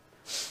douche,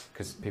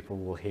 because people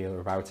will hear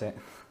about it.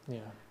 Yeah.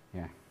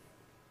 Yeah.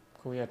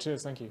 Cool, yeah,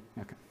 cheers, thank you.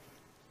 Okay.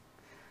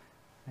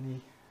 Any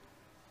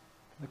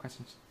other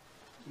questions?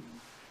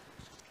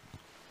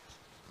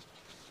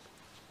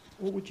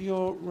 What would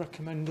your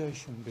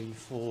recommendation be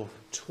for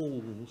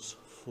tools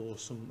for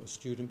a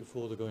student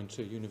before they go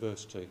into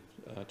university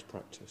to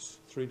practice?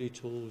 3D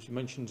tools, you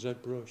mentioned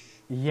ZBrush.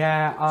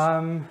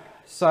 Yeah,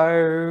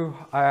 so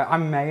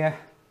I'm Maya.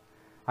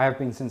 I have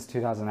been since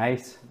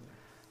 2008.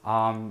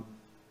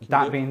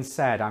 That being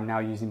said, I'm now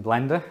using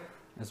Blender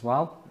as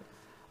well.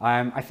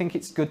 I think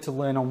it's good to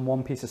learn on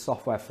one piece of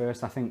software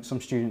first. I think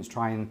some students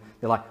they're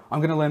like, I'm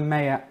going to learn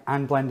Maya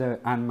and Blender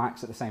and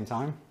Max at the same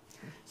time.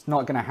 It's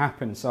not going to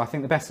happen. So I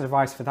think the best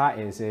advice for that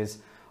is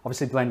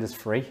obviously Blender's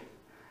free.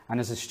 And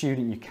as a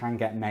student, you can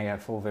get Maya,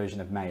 full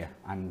version of Maya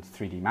and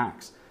 3D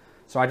Max.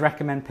 So I'd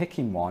recommend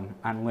picking one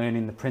and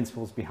learning the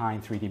principles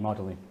behind 3D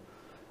modeling.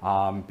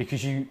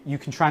 Because you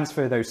can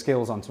transfer those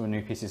skills onto a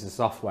new piece of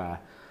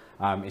software.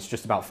 It's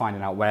just about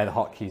finding out where the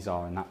hotkeys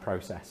are in that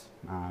process.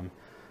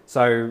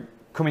 So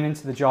coming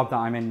into the job that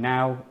I'm in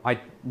now, I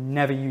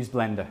never used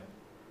Blender.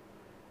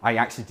 I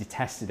actually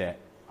detested it.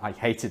 I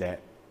hated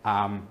it.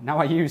 Now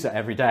I use it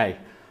every day.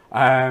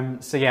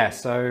 So yeah,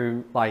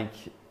 so like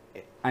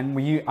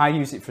and I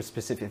use it for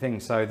specific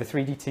things. So the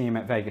 3D team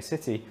at Vegas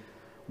City,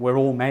 we're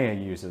all Maya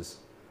users.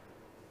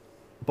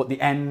 But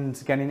getting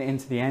it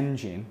into the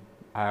engine,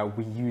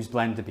 we use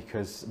Blender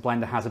because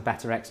Blender has a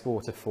better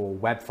exporter for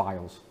web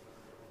files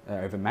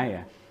over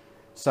Maya.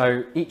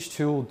 So each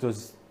tool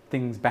does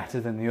things better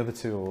than the other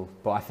tool,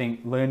 but I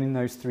think learning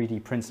those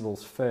 3D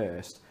principles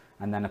first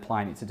and then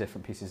applying it to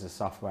different pieces of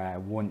software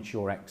once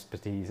your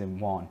expertise in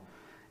one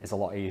is a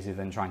lot easier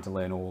than trying to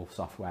learn all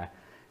software.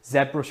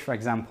 ZBrush, for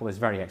example, is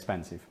very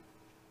expensive,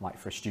 like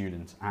for a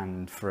student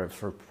and for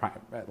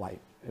like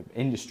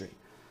industry.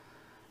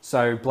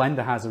 So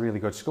Blender has a really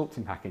good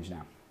sculpting package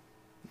now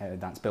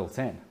that's built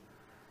in.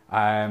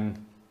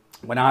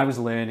 When I was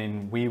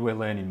learning, we were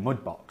learning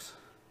Mudbox,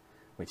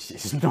 which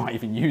is not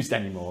even used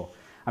anymore.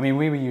 I mean,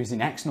 we were using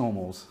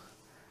XNormals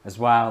as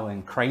well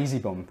and Crazy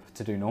Bump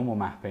to do normal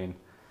mapping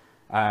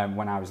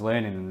when I was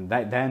learning, and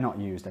they're not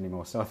used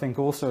anymore. So I think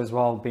also as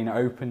well, being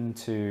open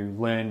to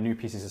learn new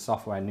pieces of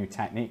software, new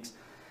techniques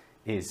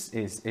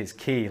is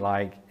key.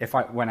 Like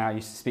when I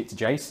used to speak to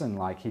Jason,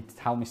 like he'd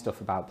tell me stuff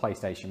about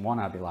PlayStation 1,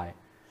 I'd be like,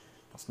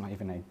 that's not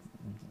even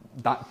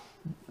that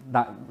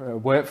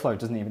workflow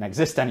doesn't even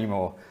exist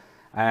anymore.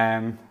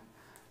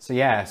 So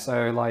yeah,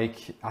 so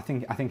like I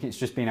think it's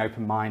just being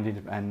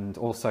open-minded and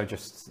also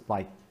just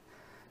like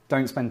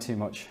don't spend too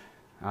much.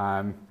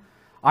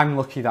 I'm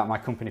lucky that my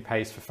company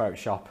pays for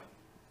Photoshop,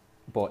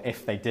 but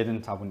if they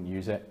didn't, I wouldn't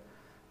use it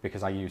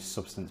because I use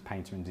Substance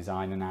Painter and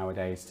Designer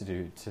nowadays to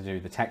do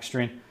the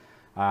texturing.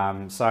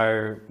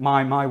 So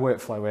my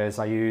workflow is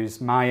I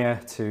use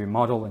Maya to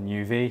model and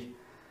UV.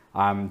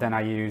 Then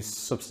I use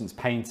Substance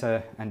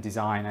Painter and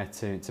Designer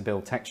to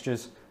build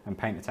textures and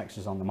paint the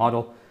textures on the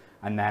model.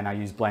 And then I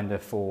use Blender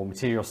for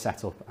material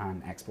setup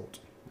and export.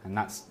 And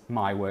that's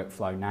my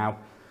workflow now.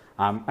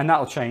 And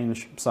that'll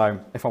change. So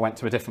if I went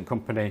to a different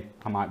company,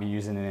 I might be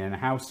using an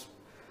in-house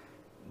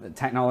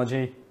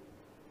technology.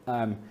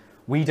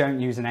 We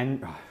don't use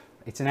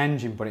it's an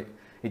engine, but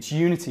it's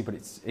Unity, but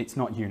it's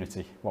not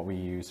Unity, what we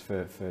use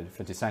for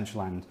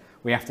Decentraland.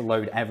 We have to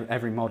load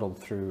every model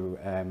through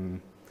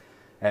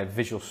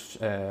Visual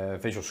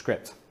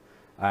Script.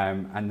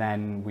 And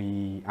then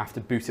we have to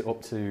boot it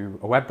up to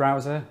a web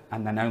browser,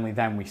 and then only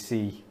then we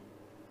see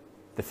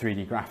the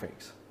 3D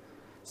graphics.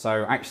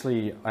 So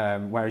actually,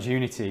 whereas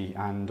Unity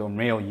and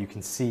Unreal, you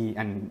can see,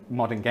 and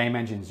modern game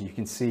engines, you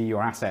can see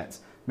your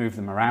assets, move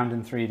them around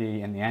in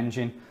 3D in the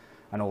engine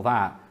and all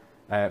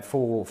that.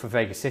 For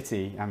Vegas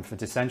City and for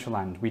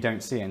Decentraland, we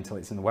don't see it until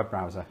it's in the web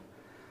browser.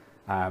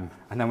 And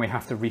then we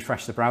have to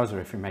refresh the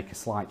browser if we make a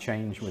slight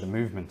change with a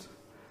movement.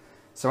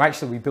 So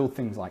actually we build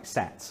things like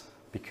sets,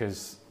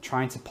 because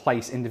trying to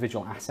place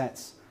individual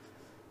assets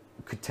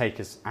could take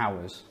us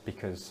hours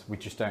because we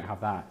just don't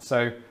have that.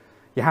 So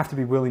you have to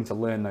be willing to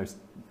learn those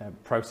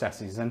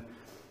processes. And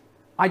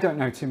I don't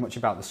know too much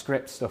about the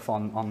script stuff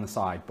on the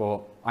side,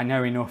 but I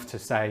know enough to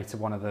say to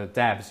one of the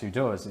devs who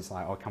does, it's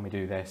like, oh, can we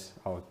do this?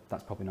 Oh,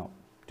 that's probably not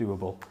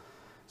doable.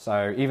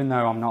 So even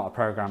though I'm not a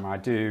programmer, I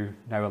do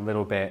know a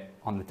little bit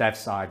on the dev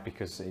side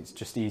because it's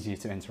just easier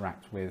to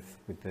interact with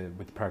the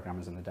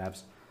programmers and the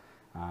devs.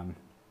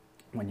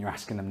 When you're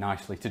asking them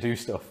nicely to do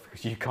stuff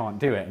because you can't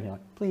do it and you're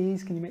like,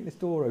 please, can you make this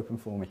door open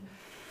for me?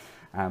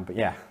 But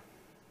yeah,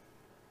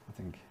 I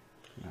think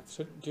that's...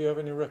 So do you have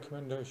any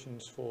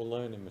recommendations for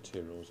learning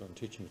materials and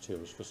teaching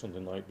materials for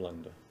something like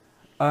Blender?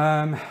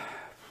 I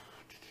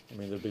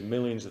mean, there'll be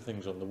millions of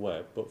things on the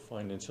web, but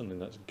finding something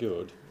that's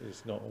good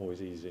is not always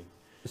easy.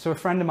 So a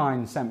friend of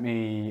mine sent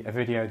me a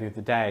video the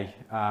other day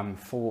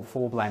for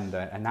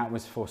Blender, and that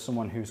was for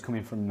someone who's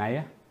coming from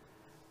Maya,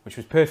 which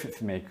was perfect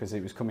for me because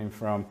it was coming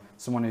from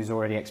someone who's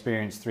already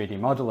experienced 3D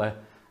modeler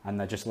and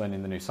they're just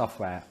learning the new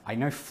software. I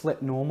know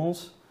Flip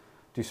Normals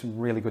do some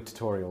really good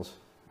tutorials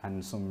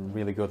and some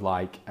really good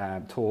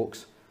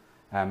talks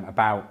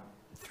about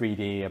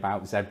 3D,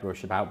 about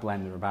ZBrush, about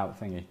Blender, about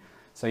thingy.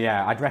 So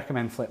yeah, I'd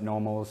recommend Flip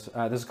Normals.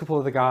 There's a couple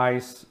of the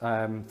guys,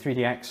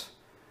 3DX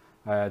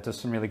does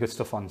some really good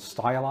stuff on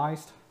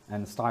Stylized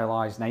and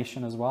Stylized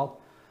Nation as well.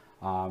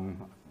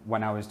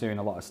 When I was doing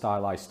a lot of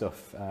stylized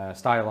stuff,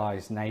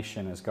 Stylized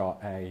Nation has got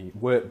a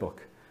workbook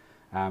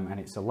and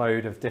it's a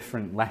load of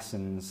different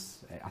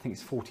lessons. I think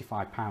it's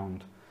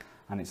 £45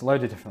 and it's a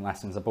load of different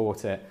lessons. I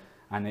bought it,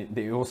 and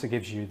it also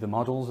gives you the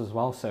models as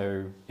well.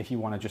 So if you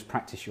want to just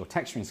practice your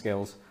texturing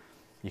skills,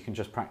 you can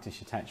just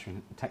practice your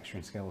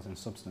texturing skills in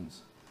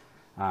Substance.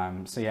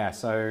 So yeah,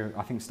 so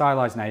I think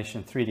Stylized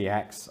Nation,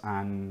 3DX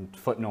and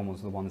Flip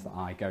Normals are the ones that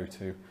I go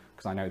to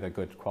because I know they're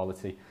good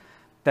quality.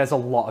 There's a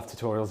lot of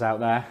tutorials out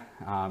there.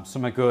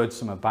 Some are good,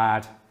 some are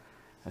bad,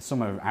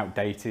 some are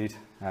outdated.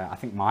 I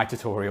think my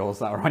tutorials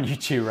that are on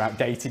YouTube are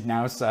outdated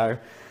now. So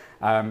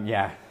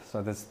yeah,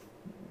 so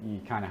you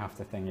kind of have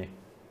to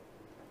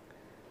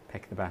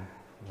pick the best.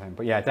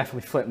 But yeah,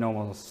 definitely Flip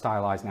Normals,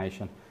 Stylized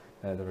Nation.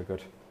 They're a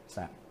good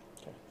set.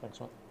 Okay, thanks,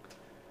 Matt.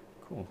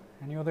 Cool.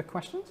 Any other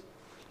questions?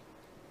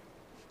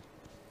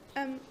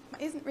 It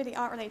isn't really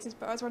art related,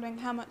 but I was wondering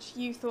how much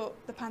you thought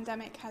the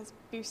pandemic has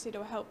boosted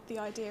or helped the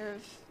idea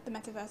of the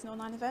metaverse and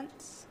online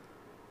events?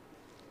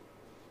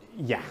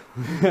 Yeah.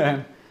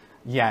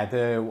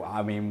 Yeah,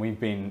 I mean, we've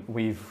been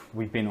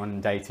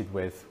inundated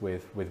with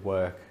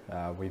work.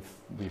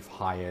 We've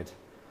hired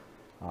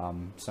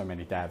so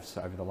many devs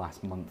over the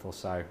last month or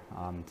so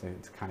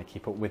to kind of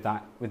keep up with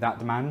that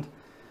demand.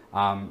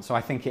 So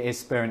I think it is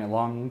spurring it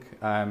along.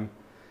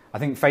 I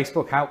think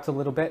Facebook helped a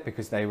little bit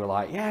because they were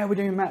like, yeah, we're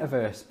doing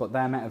metaverse, but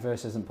their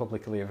metaverse isn't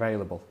publicly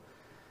available.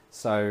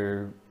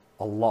 So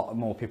a lot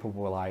more people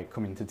were like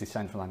coming to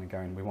Decentraland and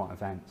going, we want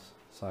events.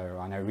 So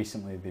I know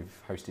recently they've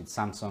hosted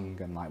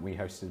Samsung, and like we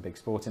hosted a big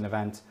sporting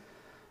event.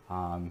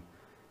 So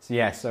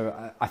yeah,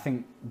 so I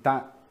think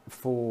that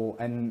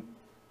and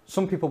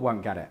some people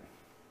won't get it.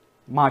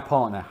 My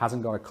partner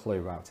hasn't got a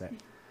clue about it.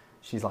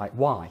 She's like,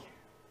 why?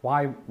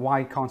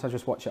 Why can't I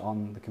just watch it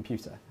on the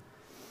computer?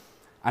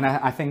 And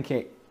I think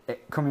it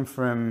coming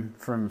from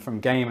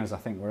gamers, I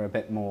think we're a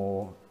bit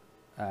more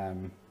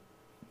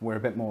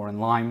in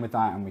line with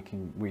that, and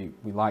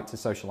we like to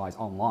socialize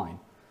online.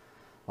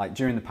 Like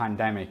during the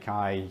pandemic,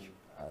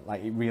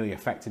 it really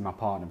affected my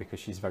partner because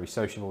she's very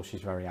sociable,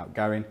 she's very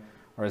outgoing.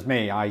 Whereas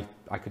me, I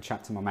could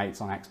chat to my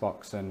mates on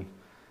Xbox and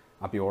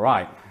I'd be all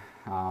right.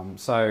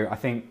 So I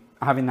think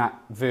having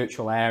that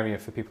virtual area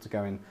for people to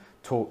go and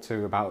talk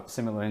to about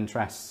similar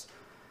interests,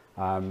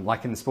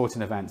 like in the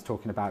sporting events,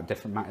 talking about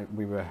different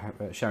we were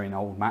showing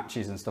old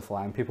matches and stuff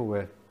like that, and people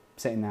were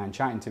sitting there and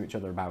chatting to each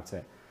other about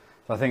it.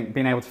 So I think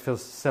being able to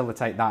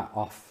facilitate that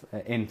off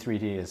in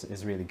 3D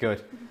is really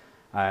good.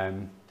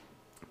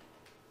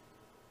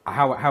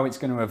 How it's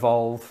going to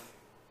evolve,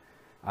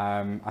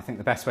 I think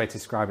the best way to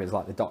describe it is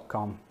like the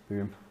 .com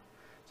boom.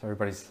 So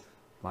everybody's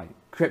like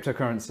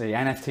cryptocurrency,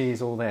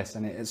 NFTs, all this,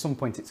 and at some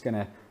point it's going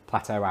to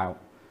plateau out,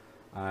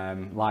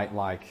 like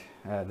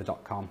the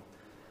 .com.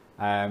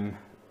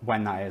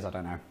 When that is, I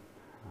don't know.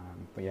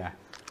 But yeah,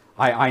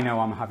 I know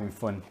I'm having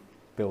fun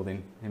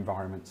building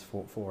environments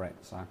for it.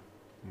 So,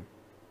 yeah.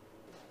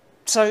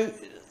 So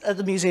at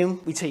the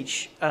museum, we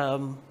teach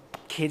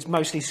kids,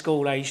 mostly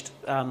school-aged,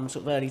 sort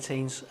of early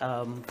teens,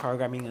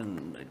 programming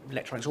and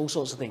electronics, all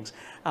sorts of things.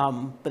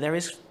 But there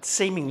is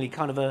seemingly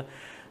kind of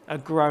a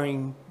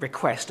growing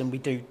request, and we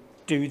do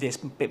this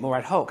a bit more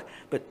ad hoc,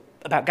 but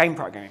about game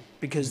programming,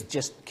 because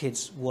just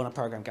kids want to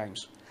program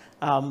games.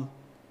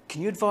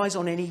 Can you advise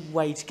on any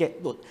way to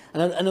get,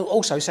 and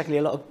also secondly,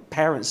 a lot of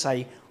parents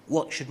say,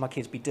 what should my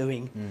kids be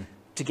doing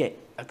to get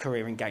a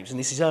career in games? And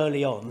this is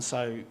early on,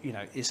 so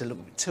it's a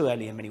little bit too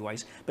early in many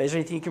ways. But is there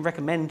anything you can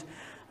recommend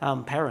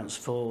parents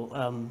for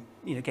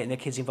getting their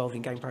kids involved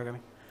in game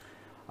programming?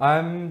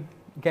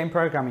 Game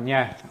programming,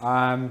 yeah.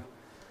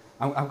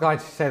 I'm glad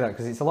you say that,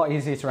 because it's a lot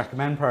easier to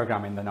recommend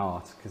programming than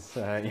art. Because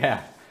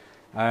yeah.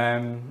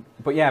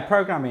 But yeah,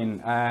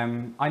 programming.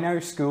 I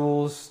know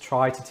schools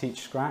try to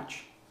teach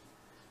Scratch.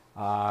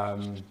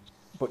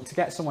 But to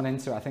get someone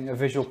into it, I think a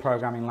visual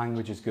programming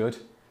language is good.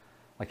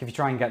 Like if you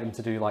try and get them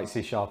to do like C#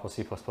 or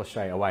C++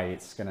 straight away,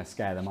 it's going to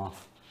scare them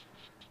off.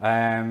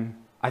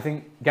 I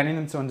think getting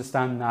them to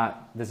understand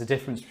that there's a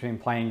difference between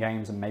playing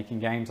games and making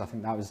games, I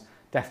think that was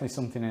definitely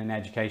something in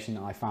education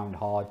that I found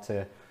hard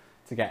to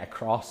get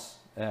across,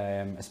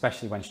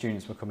 especially when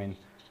students were coming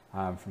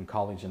from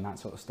college and that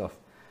sort of stuff.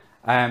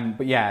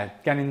 But yeah,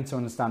 getting them to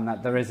understand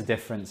that there is a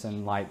difference,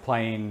 and like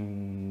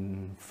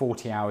playing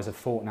 40 hours of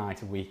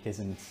Fortnite a week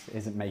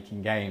isn't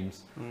making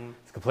games.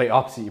 It's the complete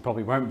opposite. You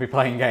probably won't be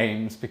playing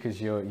games because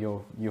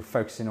you're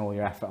focusing all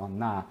your effort on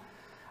that.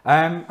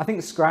 I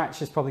think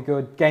Scratch is probably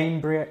good.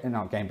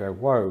 Not Gamebryo.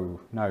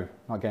 Whoa, no,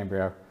 not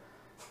Gamebryo.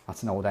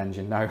 That's an old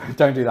engine. No,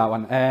 don't do that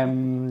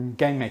one.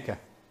 Game Maker.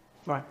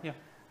 Right. Yeah.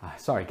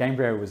 Sorry,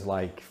 Gamebryo was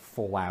like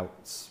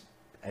Fallout's,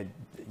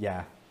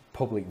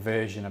 public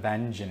version of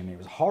engine, and it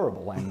was a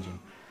horrible engine.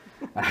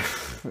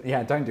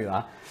 Yeah, don't do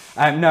that.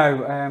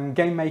 No,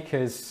 Game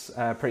Maker's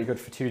pretty good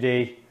for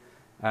 2D,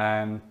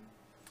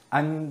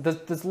 and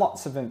there's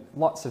lots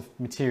of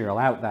material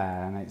out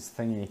there, and it's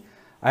thingy.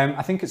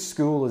 I think at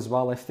school as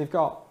well, if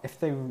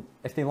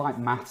they like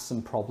maths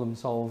and problem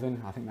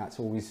solving, I think that's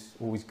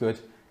always good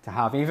to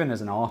have. Even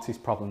as an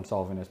artist, problem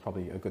solving is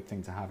probably a good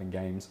thing to have in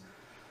games.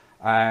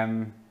 Yeah,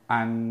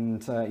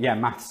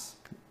 maths.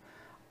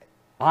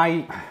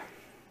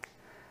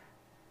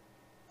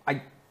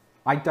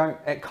 I don't,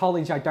 at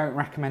college, I don't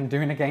recommend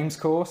doing a games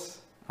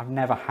course. I've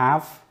never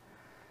have.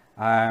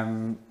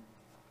 I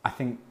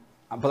think,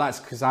 but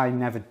that's because I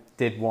never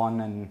did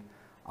one, and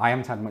I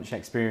haven't had much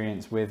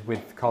experience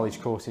with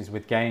college courses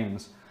with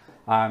games.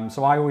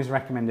 So I always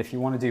recommend, if you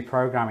want to do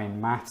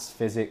programming, maths,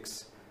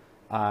 physics,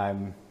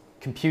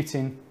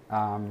 computing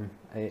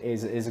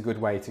is a good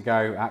way to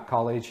go at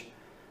college.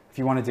 If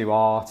you want to do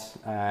art,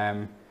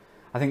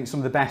 I think some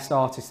of the best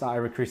artists that I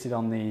recruited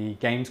on the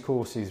games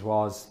courses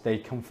they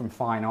come from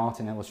fine art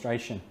and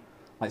illustration.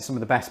 Like some of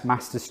the best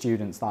master's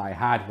students that I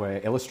had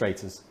were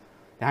illustrators.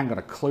 They hadn't got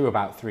a clue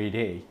about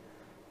 3D,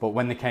 but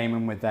when they came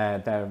in with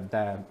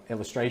their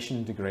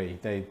illustration degree,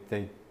 they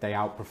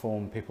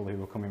outperformed people who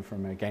were coming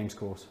from a games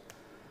course,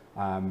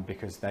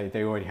 because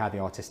they already had the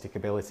artistic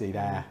ability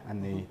there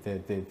and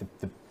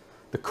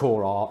the the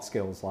core art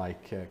skills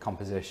like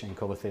composition,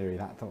 colour theory,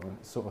 that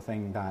sort of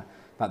thing,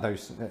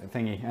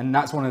 and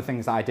that's one of the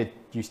things that I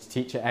used to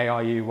teach at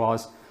ARU,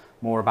 was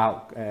more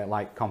about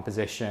like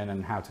composition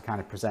and how to kind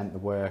of present the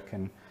work,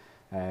 and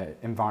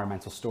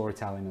environmental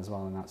storytelling as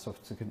well, and that sort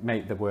of to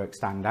make the work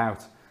stand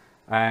out.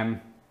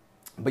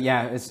 But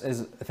yeah, as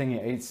a thing,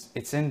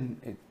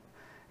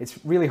 it's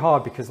really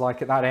hard, because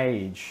like at that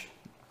age,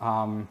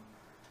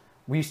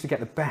 we used to get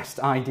the best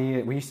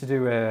idea. We used to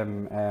do a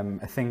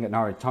thing at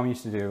Norwich. Tom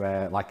used to do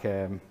like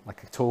a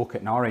talk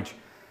at Norwich,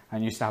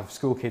 and used to have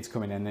school kids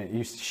coming in. They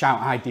used to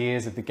shout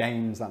ideas of the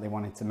games that they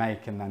wanted to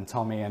make, and then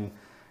Tommy and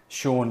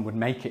Sean would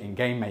make it in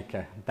Game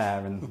Maker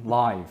there and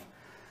live.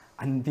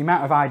 And the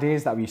amount of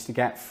ideas that we used to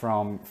get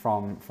from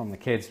the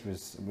kids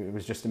was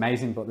just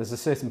amazing. But there's a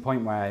certain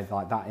point where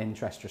like that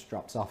interest just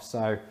drops off.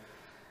 So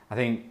I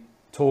think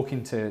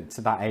talking to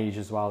that age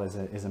as well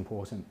is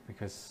important,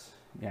 because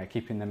yeah,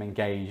 keeping them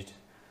engaged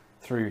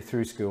through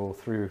school,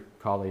 through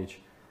college,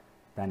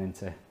 then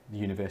into the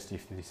university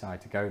if they decide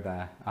to go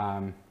there.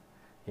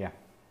 Yeah.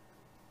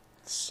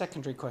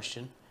 Secondary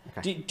question.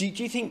 Okay. Do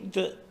you think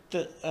that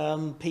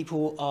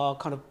people are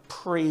kind of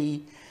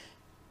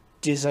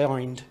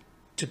pre-designed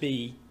to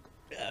be,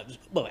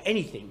 well,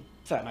 anything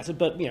for that matter,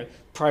 but, you know,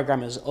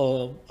 programmers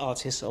or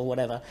artists or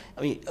whatever?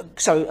 I mean,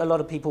 so a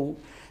lot of people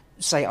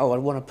say, oh, I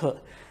want to put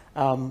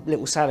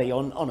little Sally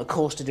on a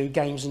course to do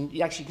games, and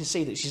you actually can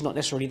see that she's not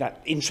necessarily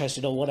that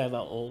interested or whatever,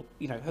 or,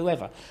 you know,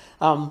 whoever.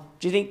 Do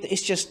you think that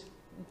it's just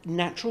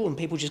natural and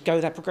people just go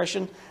that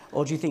progression,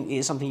 or do you think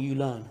it's something you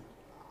learn?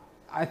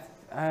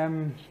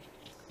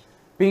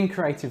 Being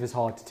creative is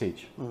hard to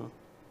teach.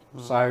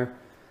 So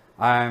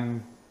I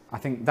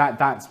think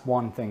that's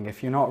one thing.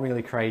 If you're not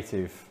really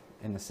creative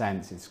in the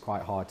sense, it's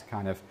quite hard to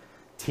kind of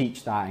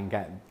teach that and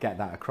get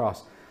that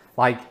across.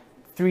 Like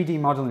 3D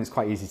modeling is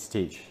quite easy to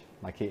teach.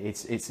 Like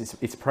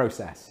it's a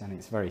process, and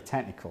it's very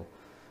technical.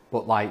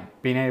 But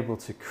like being able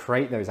to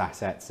create those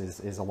assets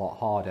is a lot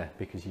harder,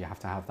 because you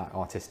have to have that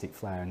artistic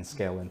flair and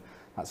skill and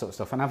that sort of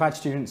stuff. And I've had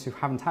students who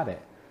haven't had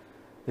it.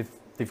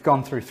 They've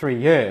gone through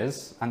 3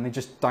 years and they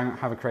just don't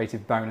have a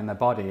creative bone in their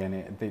body,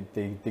 and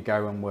they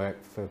go and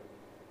work for,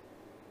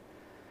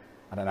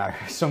 I don't know,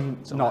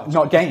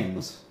 not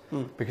games,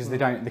 because they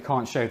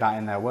can't show that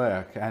in their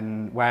work.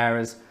 And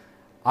whereas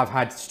I've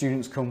had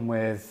students come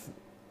with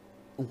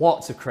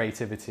lots of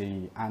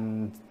creativity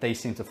and they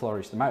seem to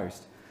flourish the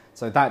most.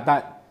 So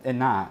I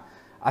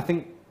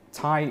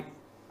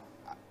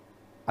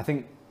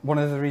think one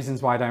of the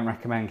reasons why I don't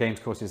recommend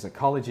games courses at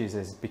colleges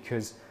is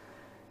because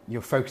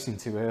you're focusing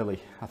too early,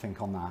 I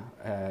think, on that.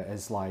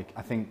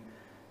 I think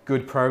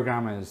good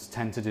programmers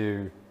tend to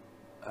do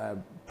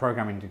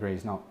programming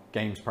degrees, not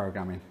games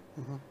programming.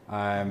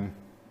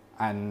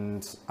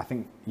 And I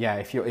think, yeah,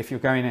 if you're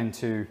going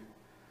into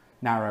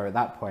narrow at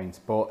that point,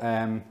 but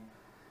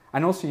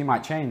and also you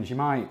might change. You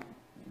might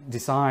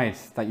decide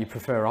that you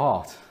prefer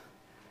art.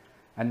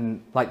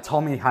 And like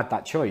Tommy had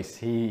that choice.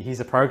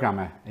 He's a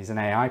programmer. He's an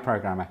AI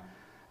programmer,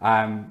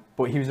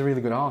 but he was a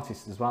really good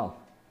artist as well.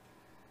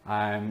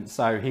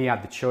 So he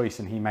had the choice,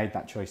 and he made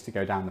that choice to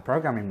go down the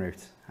programming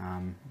route,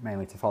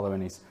 mainly to follow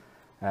in his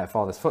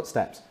father's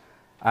footsteps.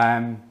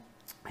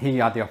 He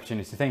had the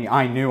opportunity to think.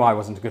 I knew I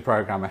wasn't a good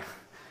programmer.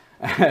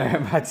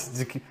 But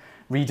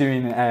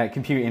redoing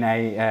computing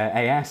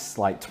AS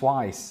like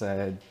twice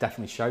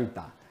definitely showed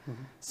that.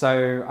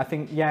 So I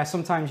think, yeah,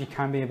 sometimes you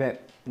can be a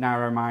bit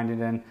narrow-minded,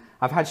 and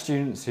I've had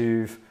students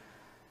who've,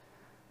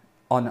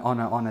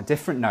 on a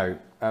different note,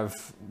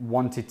 have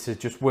wanted to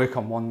just work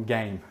on one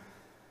game.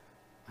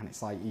 And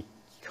it's like, you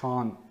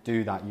can't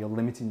do that. You're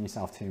limiting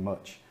yourself too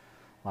much.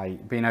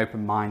 Like being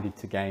open-minded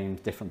to games,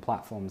 different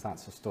platforms, that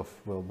sort of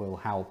stuff will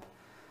help.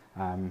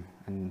 And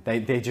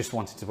they just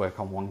wanted to work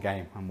on one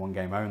game and one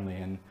game only,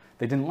 and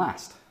they didn't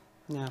last.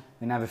 Yeah.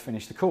 They never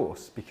finished the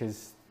course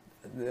because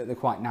they're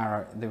quite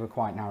narrow. They were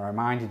quite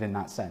narrow-minded in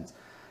that sense.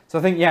 So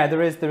I think, yeah,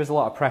 there is a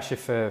lot of pressure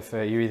for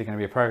you're either going to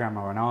be a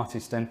programmer or an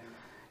artist, and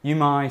you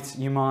might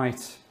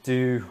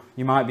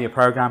be a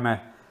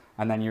programmer,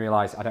 and then you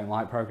realise, I don't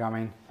like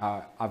programming.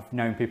 I've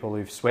known people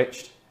who've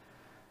switched,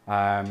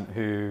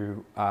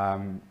 who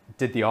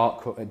did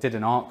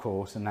an art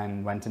course and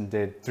then went and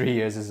did 3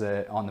 years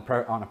on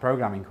a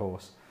programming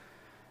course,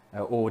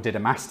 or did a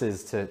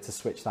master's to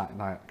switch that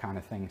kind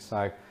of thing.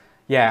 So,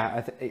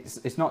 yeah,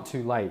 it's not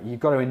too late. You've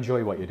got to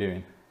enjoy what you're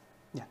doing.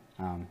 Yeah.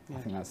 I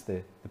think that's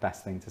the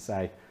best thing to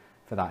say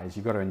for that, is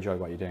you've got to enjoy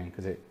what you're doing,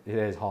 because it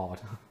is hard.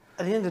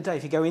 At the end of the day,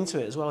 if you go into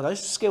it as well,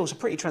 those skills are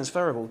pretty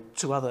transferable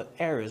to other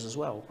areas as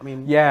well. I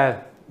mean,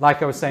 yeah,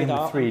 like I was saying with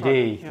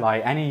 3D,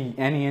 like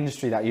any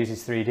industry that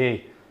uses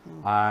 3D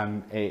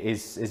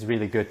is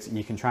really good.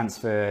 You can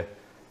transfer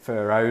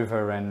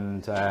over,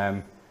 and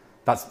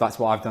that's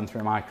what I've done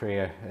through my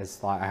career.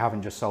 Is like I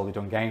haven't just solely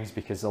done games,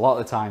 because a lot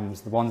of the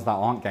times the ones that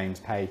aren't games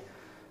pay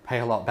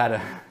a lot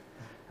better,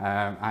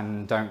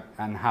 and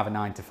have a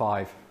 9 to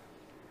 5.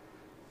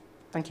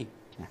 Thank you.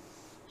 Yeah.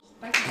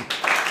 Thank you.